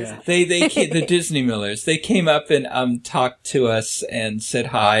Millers. Yeah. They the Disney Millers. They came up and talked to us and said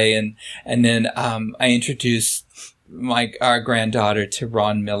hi, and then I introduced our granddaughter to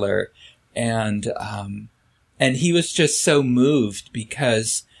Ron Miller, and he was just so moved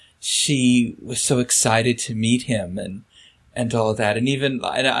because she was so excited to meet him and all that. And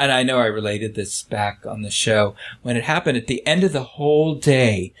I know I related this back on the show when it happened at the end of the whole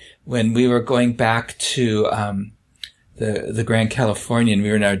day when we were going back to, the Grand Californian. We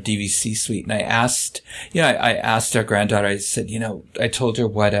were in our DVC suite and I asked our granddaughter, I said, I told her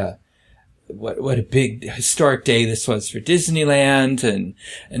what a big historic day this was for Disneyland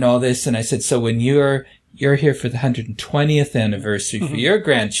and all this. And I said, so when you're here for the 120th anniversary for your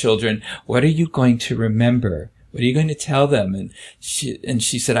grandchildren, what are you going to remember? What are you going to tell them? And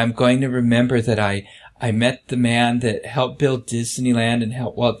she said, I'm going to remember that I met the man that helped build Disneyland and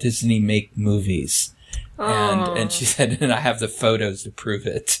helped Walt Disney make movies. And she said, and I have the photos to prove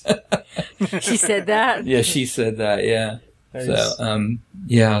it. She said that? Yeah, she said that, yeah. Nice.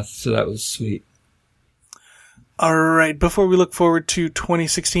 So, so that was sweet. All right. Before we look forward to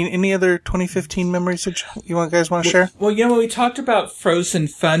 2016, any other 2015 memories that you guys want to share? Well, when we talked about Frozen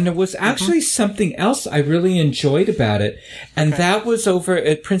Fun, there was actually something else I really enjoyed about it, and that was over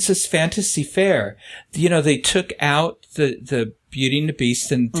at Princess Fantasy Fair. They took out the Beauty and the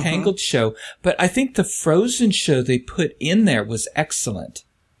Beast and Tangled show, but I think the Frozen show they put in there was excellent.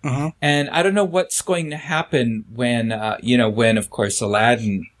 And I don't know what's going to happen when, when, of course,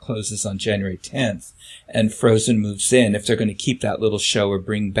 Aladdin closes on January 10th and Frozen moves in, if they're going to keep that little show or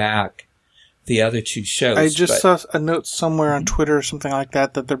bring back the other two shows. I just saw a note somewhere on Twitter or something like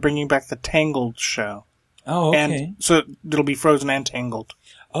that they're bringing back the Tangled show. Oh, okay. And so it'll be Frozen and Tangled.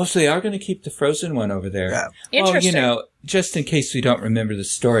 Oh, so they are going to keep the Frozen one over there. Yeah. Interesting. Well, just in case we don't remember the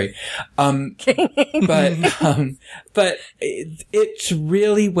story. But it's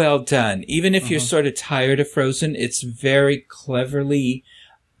really well done. Even if you're sort of tired of Frozen, it's very cleverly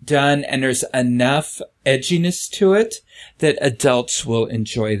done, and there's enough edginess to it that adults will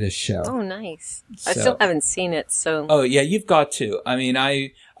enjoy this show. Oh, nice. I still haven't seen it, so. Oh, yeah, you've got to. I mean,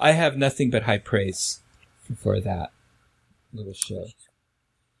 I have nothing but high praise for that little show.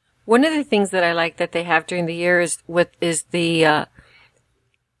 One of the things that I like that they have during the year is the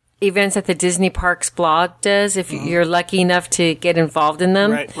events that the Disney Parks blog does, if you're lucky enough to get involved in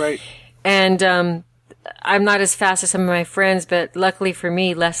them. Right. And I'm not as fast as some of my friends, but luckily for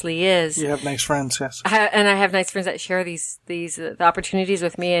me, Leslie is. You have nice friends, yes. And I have nice friends that share these the opportunities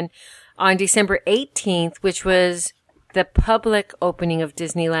with me. And on December 18th, which was the public opening of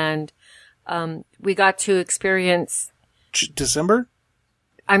Disneyland, we got to experience December?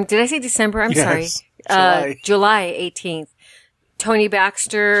 Did I say December? I'm sorry. July 18th. Tony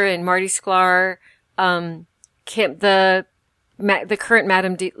Baxter and Marty Sklar, Kim, the current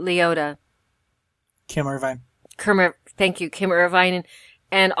Madame Leota. Kim Irvine. Thank you, Kim Irvine,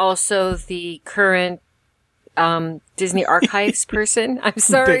 and also the current Disney Archives person. I'm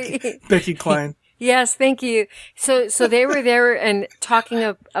sorry, Becky Klein. Yes, thank you. So they were there and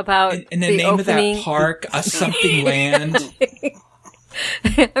talking about in the name opening. of that park, a something land.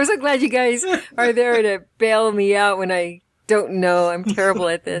 I'm so glad you guys are there to bail me out when I don't know. I'm terrible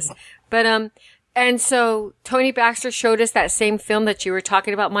at this. But, and so Tony Baxter showed us that same film that you were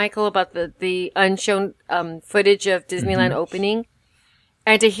talking about, Michael, about the unshown, footage of Disneyland opening.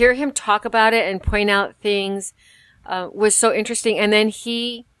 And to hear him talk about it and point out things, was so interesting. And then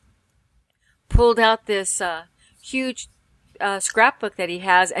he pulled out this, huge, scrapbook that he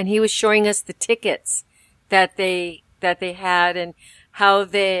has, and he was showing us the tickets that they had and how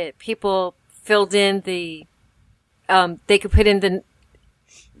the people filled in they could put in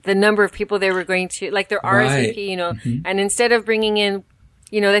the number of people they were going to, like their RSVP, and instead of bringing in,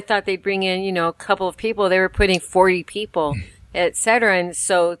 they thought they'd bring in, a couple of people, they were putting 40 people, etc. And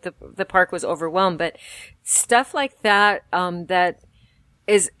so the park was overwhelmed. But stuff like that, that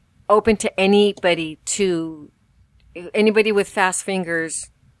is open to anybody with fast fingers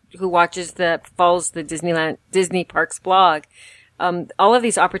who follows the Disney Parks blog. All of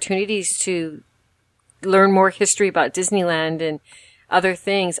these opportunities to learn more history about Disneyland and other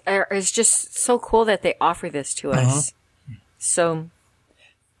things is just so cool that they offer this to us. So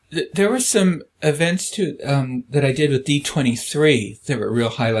there were some events too that I did with D23 that were real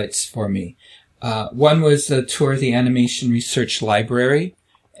highlights for me. One was a tour of the Animation Research Library,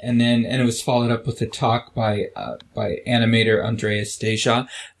 and it was followed up with a talk by animator Andreas Deja.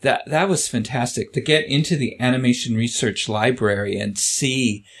 That was fantastic to get into the Animation Research Library and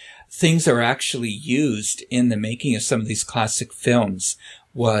see things that were actually used in the making of some of these classic films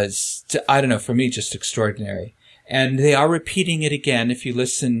was, I don't know, for me, just extraordinary. And they are repeating it again. If you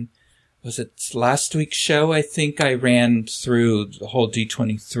listen, was it last week's show? I think I ran through the whole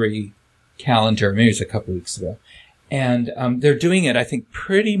D23 calendar. Maybe it was a couple weeks ago. And they're doing it, I think,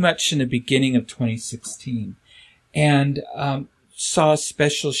 pretty much in the beginning of 2016. And saw a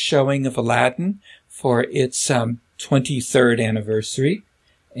special showing of Aladdin for its 23rd anniversary.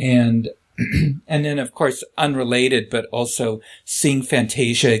 And then, of course, unrelated, but also seeing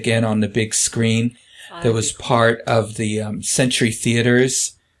Fantasia again on the big screen. That was part of the Century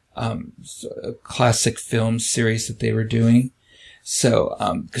Theater's classic film series that they were doing. So,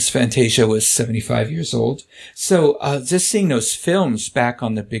 because Fantasia was 75 years old. So, just seeing those films back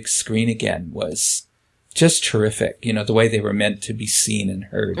on the big screen again was just terrific. The way they were meant to be seen and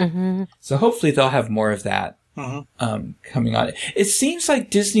heard. So hopefully they'll have more of that, coming on. It seems like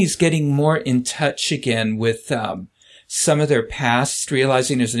Disney's getting more in touch again with, some of their past,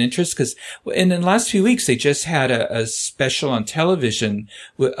 realizing there's an interest, because in the last few weeks they just had a special on television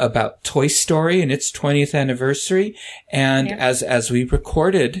about Toy Story and its 20th anniversary. And as we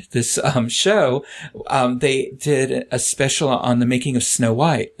recorded this show, they did a special on the making of Snow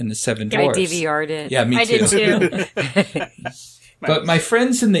White and the Seven Dwarfs. I DVR'd it. Yeah, me too. I did too. But my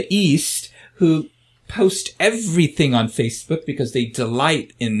friends in the East who post everything on Facebook because they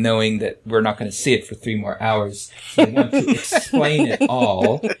delight in knowing that we're not going to see it for 3 more hours. They want to explain it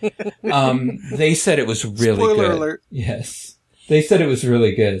all. They said it was really Spoiler good. alert. Yes. They said it was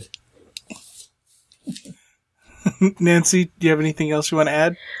really good. Nancy, do you have anything else you want to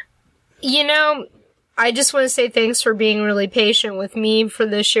add? I just want to say thanks for being really patient with me for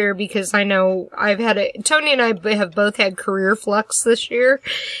this year, because I know Tony and I have both had career flux this year.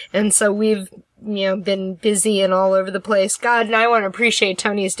 And so we've been busy and all over the place. God, and I want to appreciate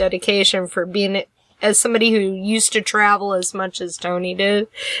Tony's dedication for being, as somebody who used to travel as much as Tony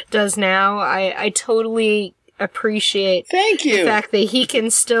does now. I totally appreciate Thank you. the fact that he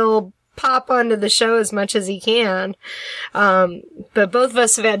can still pop onto the show as much as he can. But both of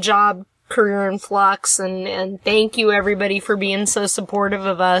us have had career in flux, and thank you everybody for being so supportive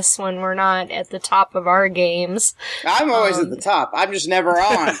of us when we're not at the top of our games. I'm always at the top. I'm just never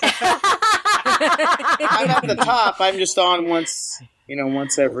on. I'm at the top. I'm just on once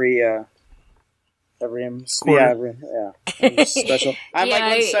every I'm just special. I'm like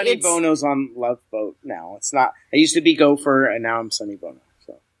when Sonny Bono's on Love Boat now. It's not. I used to be Gopher, and now I'm Sonny Bono.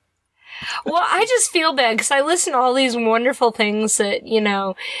 So. Well, I just feel bad because I listen to all these wonderful things that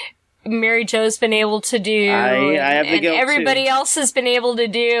Mary Jo's been able to do, I have the and guilt everybody too. else has been able to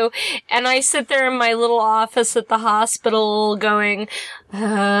do, and I sit there in my little office at the hospital going,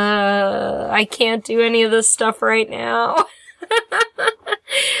 I can't do any of this stuff right now.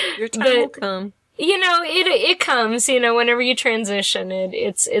 Your time will come. It comes, whenever you transition,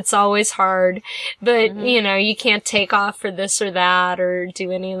 it's always hard, but, you can't take off for this or that or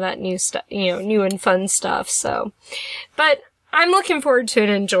do any of that new stuff, new and fun stuff, so. But I'm looking forward to it,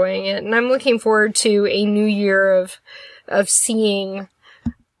 enjoying it, and I'm looking forward to a new year of seeing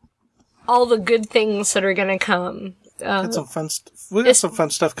all the good things that are gonna come. We got some fun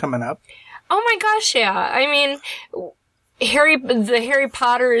stuff coming up. Oh my gosh, yeah. I mean, the Harry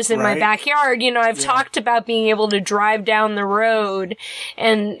Potter is in my backyard. I've talked about being able to drive down the road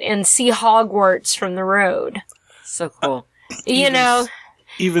and see Hogwarts from the road. So cool.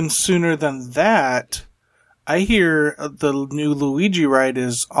 Even sooner than that, I hear the new Luigi ride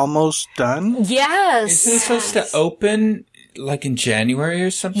is almost done. Yes. Isn't it supposed to open like in January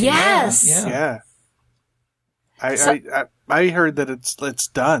or something? Yes. Yeah. I heard that it's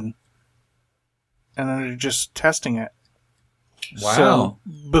done, and then they're just testing it. Wow. So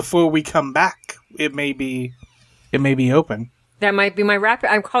before we come back, it may be open. That might be my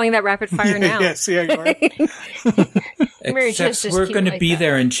I'm calling that rapid fire now. Yes, yeah, you are. Except we're going to be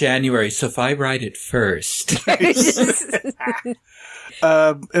there in January, so if I ride it first. And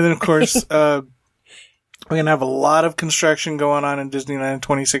then, of course, we're going to have a lot of construction going on in Disneyland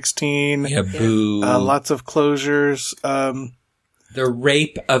 2016. Yeah, boo. Lots of closures. The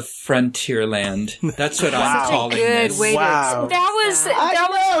rape of Frontierland. That's what I'm calling good this. way Wow. That was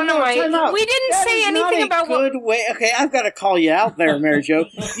one of my. We didn't say anything about good way. Okay, I've got to call you out there, Mary Jo.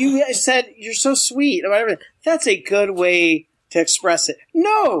 You said you're so sweet. Or whatever. That's a good way to express it.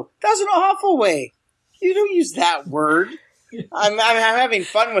 No, that's an awful way. You don't use that word. I'm having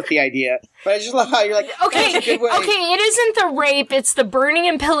fun with the idea, but I just love how you're like, okay, that's a good way. Okay, it isn't the rape; it's the burning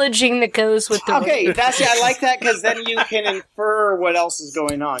and pillaging that goes with the rape. I like that because then you can infer what else is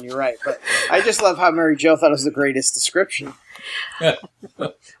going on. You're right, but I just love how Mary Jo thought it was the greatest description. I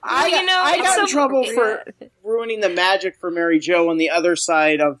got in trouble for ruining the magic for Mary Jo on the other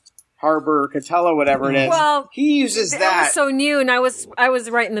side of Harbor or Catella, whatever it is. Well, he uses that. Was so new, and I was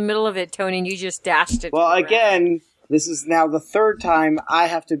right in the middle of it, Tony, and you just dashed it. Well, again. This is now the third time I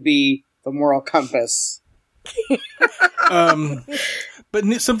have to be the moral compass. But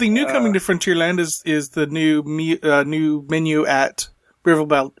something new coming to Frontierland is the new menu at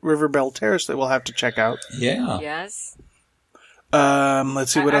Riverbell Terrace that we'll have to check out. Yeah. Yes.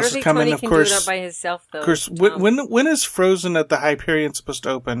 Let's see what else is coming. Tony of can course, do that by himself, though. Of course, when is Frozen at the Hyperion supposed to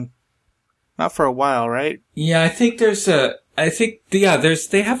open? Not for a while, right? Yeah, I think they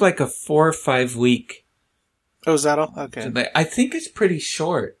have like a 4 or 5 week. Oh, is that all? Okay. So I think it's pretty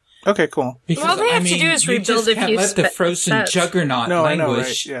short. Okay, cool. Because, all they have to do is rebuild a few can't let the Frozen sets. juggernaut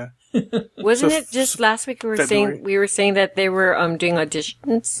languish. I know, right? Yeah. Wasn't it just last week we were saying that they were doing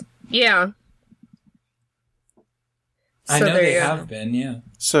auditions? Yeah. I know they have been, yeah.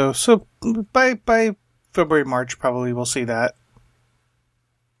 So by February, March, probably we'll see that.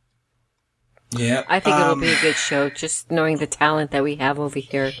 Yeah. I think it'll be a good show, just knowing the talent that we have over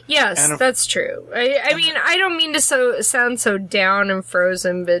here. Yes, that's true. I mean, I don't mean to sound so down and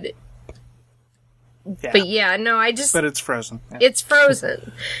Frozen, but yeah, no, But it's Frozen. Yeah. It's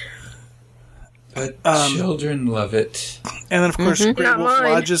Frozen. But children love it. And then, of course, Great Not Wolf mine.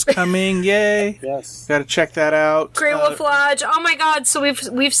 Lodge is coming. Yay. Yes. Got to check that out. Great Wolf Lodge. Oh my god, so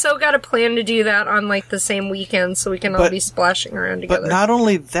we've still got a plan to do that on like the same weekend so we can all be splashing around together. But not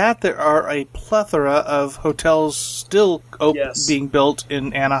only that, there are a plethora of hotels still being built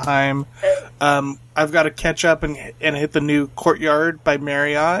in Anaheim. I've got to catch up and hit the new Courtyard by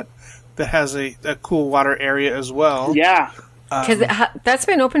Marriott that has a cool water area as well. Yeah. Because that's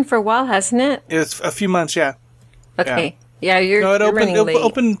been open for a while, hasn't it? It's a few months, yeah. Okay. Yeah, you're running late. It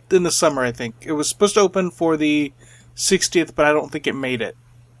opened in the summer, I think. It was supposed to open for the 60th, but I don't think it made it.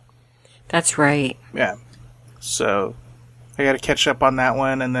 That's right. Yeah. So I got to catch up on that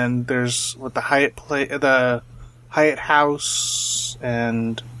one, and then there's with the Hyatt House,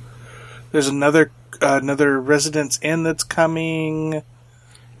 and there's another Residence Inn that's coming.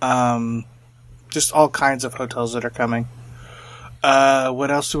 Just all kinds of hotels that are coming.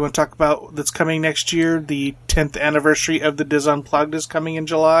 What else do we want to talk about that's coming next year? The 10th anniversary of the Diz Unplugged is coming in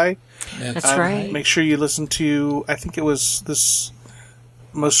July. That's right. Make sure you listen to, I think it was this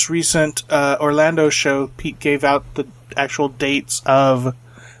most recent Orlando show. Pete gave out the actual dates of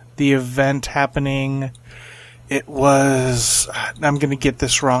the event happening. It was, I'm going to get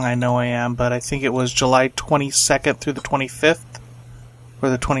this wrong, I know I am, but I think it was July 22nd through the 25th, or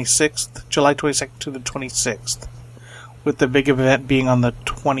the 26th. July 22nd to the 26th. With the big event being on the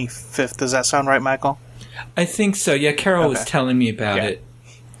 25th. Does that sound right, Michael? I think so. Yeah, Carol was telling me about it.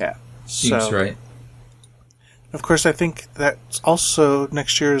 Yeah. Seems right. Of course, I think that's also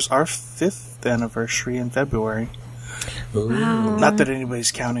next year's our 5th anniversary in February. Wow. Not that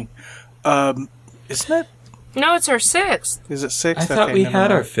anybody's counting. Isn't it? No, it's our 6th. Is it 6th? I thought we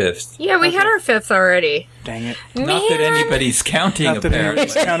had our 5th. Yeah, we had our 5th already. Dang it. Not that anybody's counting, Not that apparently.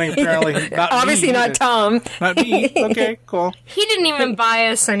 anybody's counting, apparently. Not Obviously me, not either. Tom. Not me. Okay, cool. He didn't even buy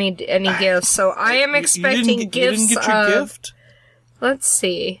us any gifts, so I am expecting you gifts. You didn't get your gift? Let's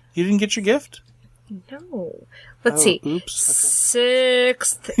see. You didn't get your gift? No. Let's see. Oops. Okay.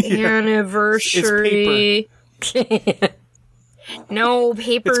 6th anniversary. No,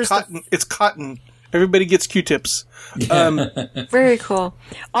 paper's It's cotton. It's cotton. Everybody gets Q-tips. Very cool.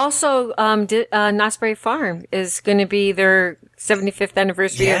 Also, Knott's Berry Farm is going to be their 75th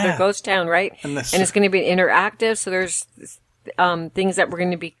anniversary of their ghost town, right? And it's going to be interactive, so there's things that we're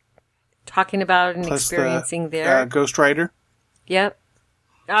going to be talking about and experiencing there. Ghost Rider. Yep.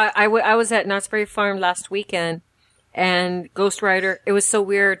 I was at Knott's Berry Farm last weekend, and Ghost Rider, it was so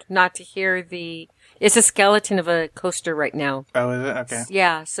weird not to hear it's a skeleton of a coaster right now. Oh, is it? Okay.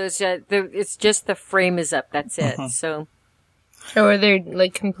 Yeah, so it's just the frame is up. That's it. So. Oh, are they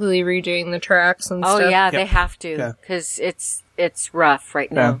like completely redoing the tracks and stuff? Oh yeah, they have to because it's rough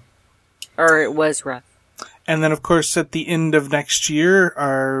right now, or it was rough. And then, of course, at the end of next year,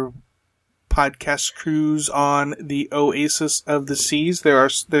 our podcast cruise on the Oasis of the Seas.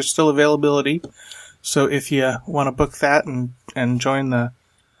 There's still availability, so if you want to book that and join the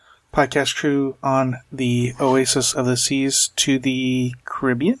podcast crew on the Oasis of the Seas to the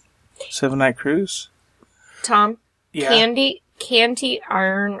Caribbean 7-night cruise. Tom, Yeah. candy,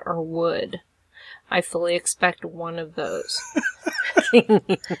 iron, or wood? I fully expect one of those.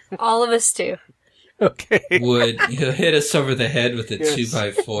 All of us do. Okay. Would he'll hit us over the head with a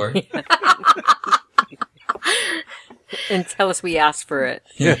 2x4? And tell us we asked for it.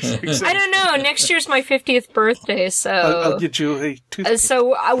 Yes, exactly. I don't know. Next year's my 50th birthday, so I'll get you a toothpick.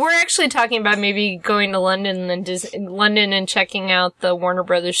 So we're actually talking about maybe going to London and checking out the Warner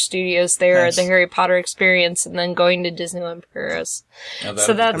Brothers studios there, Nice. the Harry Potter experience, and then going to Disneyland Paris. Oh,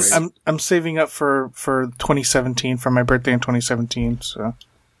 So that's I'm saving up for 2017 for my birthday in 2017. So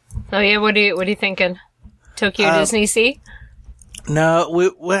oh yeah. What are you thinking? Tokyo Disney Sea?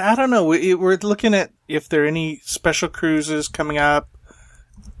 no, I don't know. We're looking at if there are any special cruises coming up,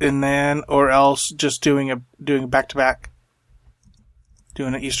 and then or else just doing back to back,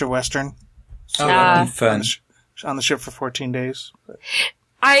 doing an Easter Western. Oh, that'd be fun. On the ship for 14 days.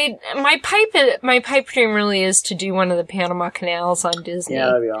 My pipe dream really is to do one of the Panama Canals on Disney. Yeah,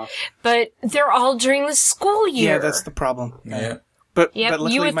 that'd be awesome. But they're all during the school year. Yeah, that's the problem. Yeah. But Yep,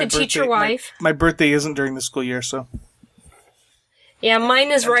 luckily you with my the teacher birthday- wife. My birthday isn't during the school year, so. Yeah, mine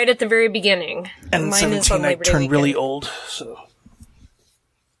is right at the very beginning. And mine is 17, on I Labor Day turned really weekend. old, so.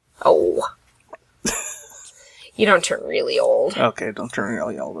 Oh. You don't turn really old. Okay, don't turn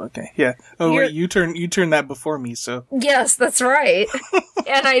really old. Okay, yeah. Oh, You're- wait, you turn that before me, so. Yes, that's right.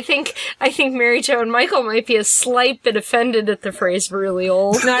 And I think Mary Jo and Michael might be a slight bit offended at the phrase really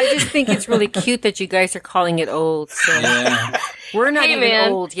old. No, I just think it's really cute that you guys are calling it old. So Yeah. we're not Hey, even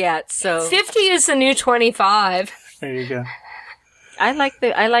man. old yet. So 50 is the new 25. There you go. I like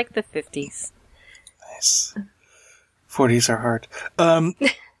the 50s. Nice. 40s are hard.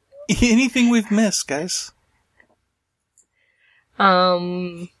 Anything we've missed, guys?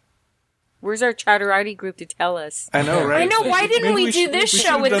 Where's our Chatterati group to tell us? I know, right? I know, why didn't Maybe we do should- this we show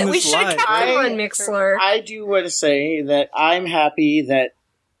should've with done it? We this should have live. kept them I- on Mixler. I do want to say that I'm happy that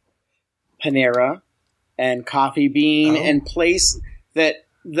Panera and Coffee Bean and Place that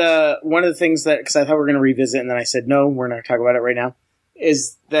one of the things that, because I thought we were going to revisit and then I said no, we're not going to talk about it right now,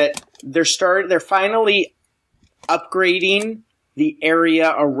 is that they're finally upgrading the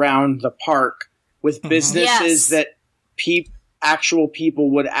area around the park with businesses that actual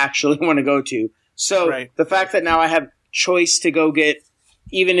people would actually want to go to. So the fact that now I have choice to go get,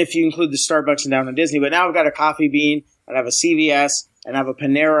 even if you include the Starbucks and down in Disney, but now I've got a Coffee Bean, and I have a CVS, and I have a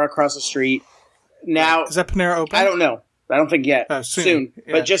Panera across the street. Now, is that Panera open? I don't know. I don't think yet. Soon.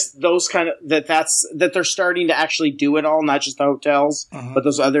 Yeah. But just those kind of, that they're starting to actually do it all, not just the hotels, but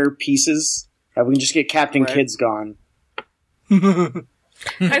those other pieces. That we can just get Captain Kids gone.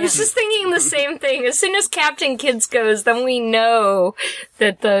 I was just thinking the same thing. As soon as Captain Kids goes, then we know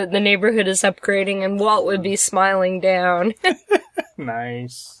that the neighborhood is upgrading, and Walt would be smiling down.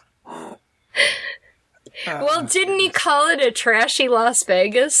 Nice. Well, didn't he call it a trashy Las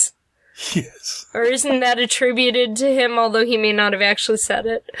Vegas? Yes. Or isn't that attributed to him, although he may not have actually said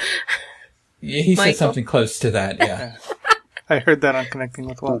it? Yeah, he said something close to that, yeah. I heard that on Connecting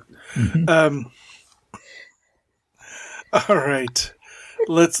with Walt. All right.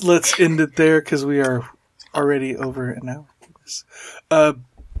 Let's end it there because we are already over an hour.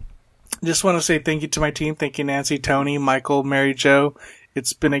 Just want to say thank you to my team. Thank you, Nancy, Tony, Michael, Mary Jo.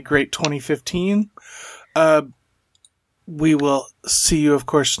 It's been a great 2015. We will see you, of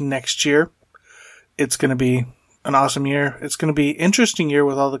course, next year. It's going to be an awesome year. It's going to be an interesting year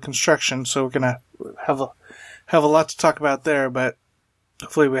with all the construction, so we're going to have a lot to talk about there, but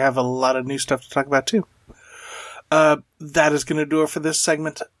hopefully we have a lot of new stuff to talk about too. That is going to do it for this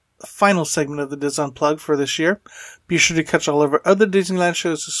segment, final segment of the Diz Unplugged for this year. Be sure to catch all of our other Disneyland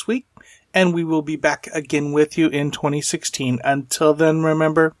shows this week, and we will be back again with you in 2016. Until then,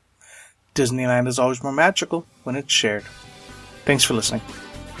 remember, Disneyland is always more magical when it's shared. Thanks for listening.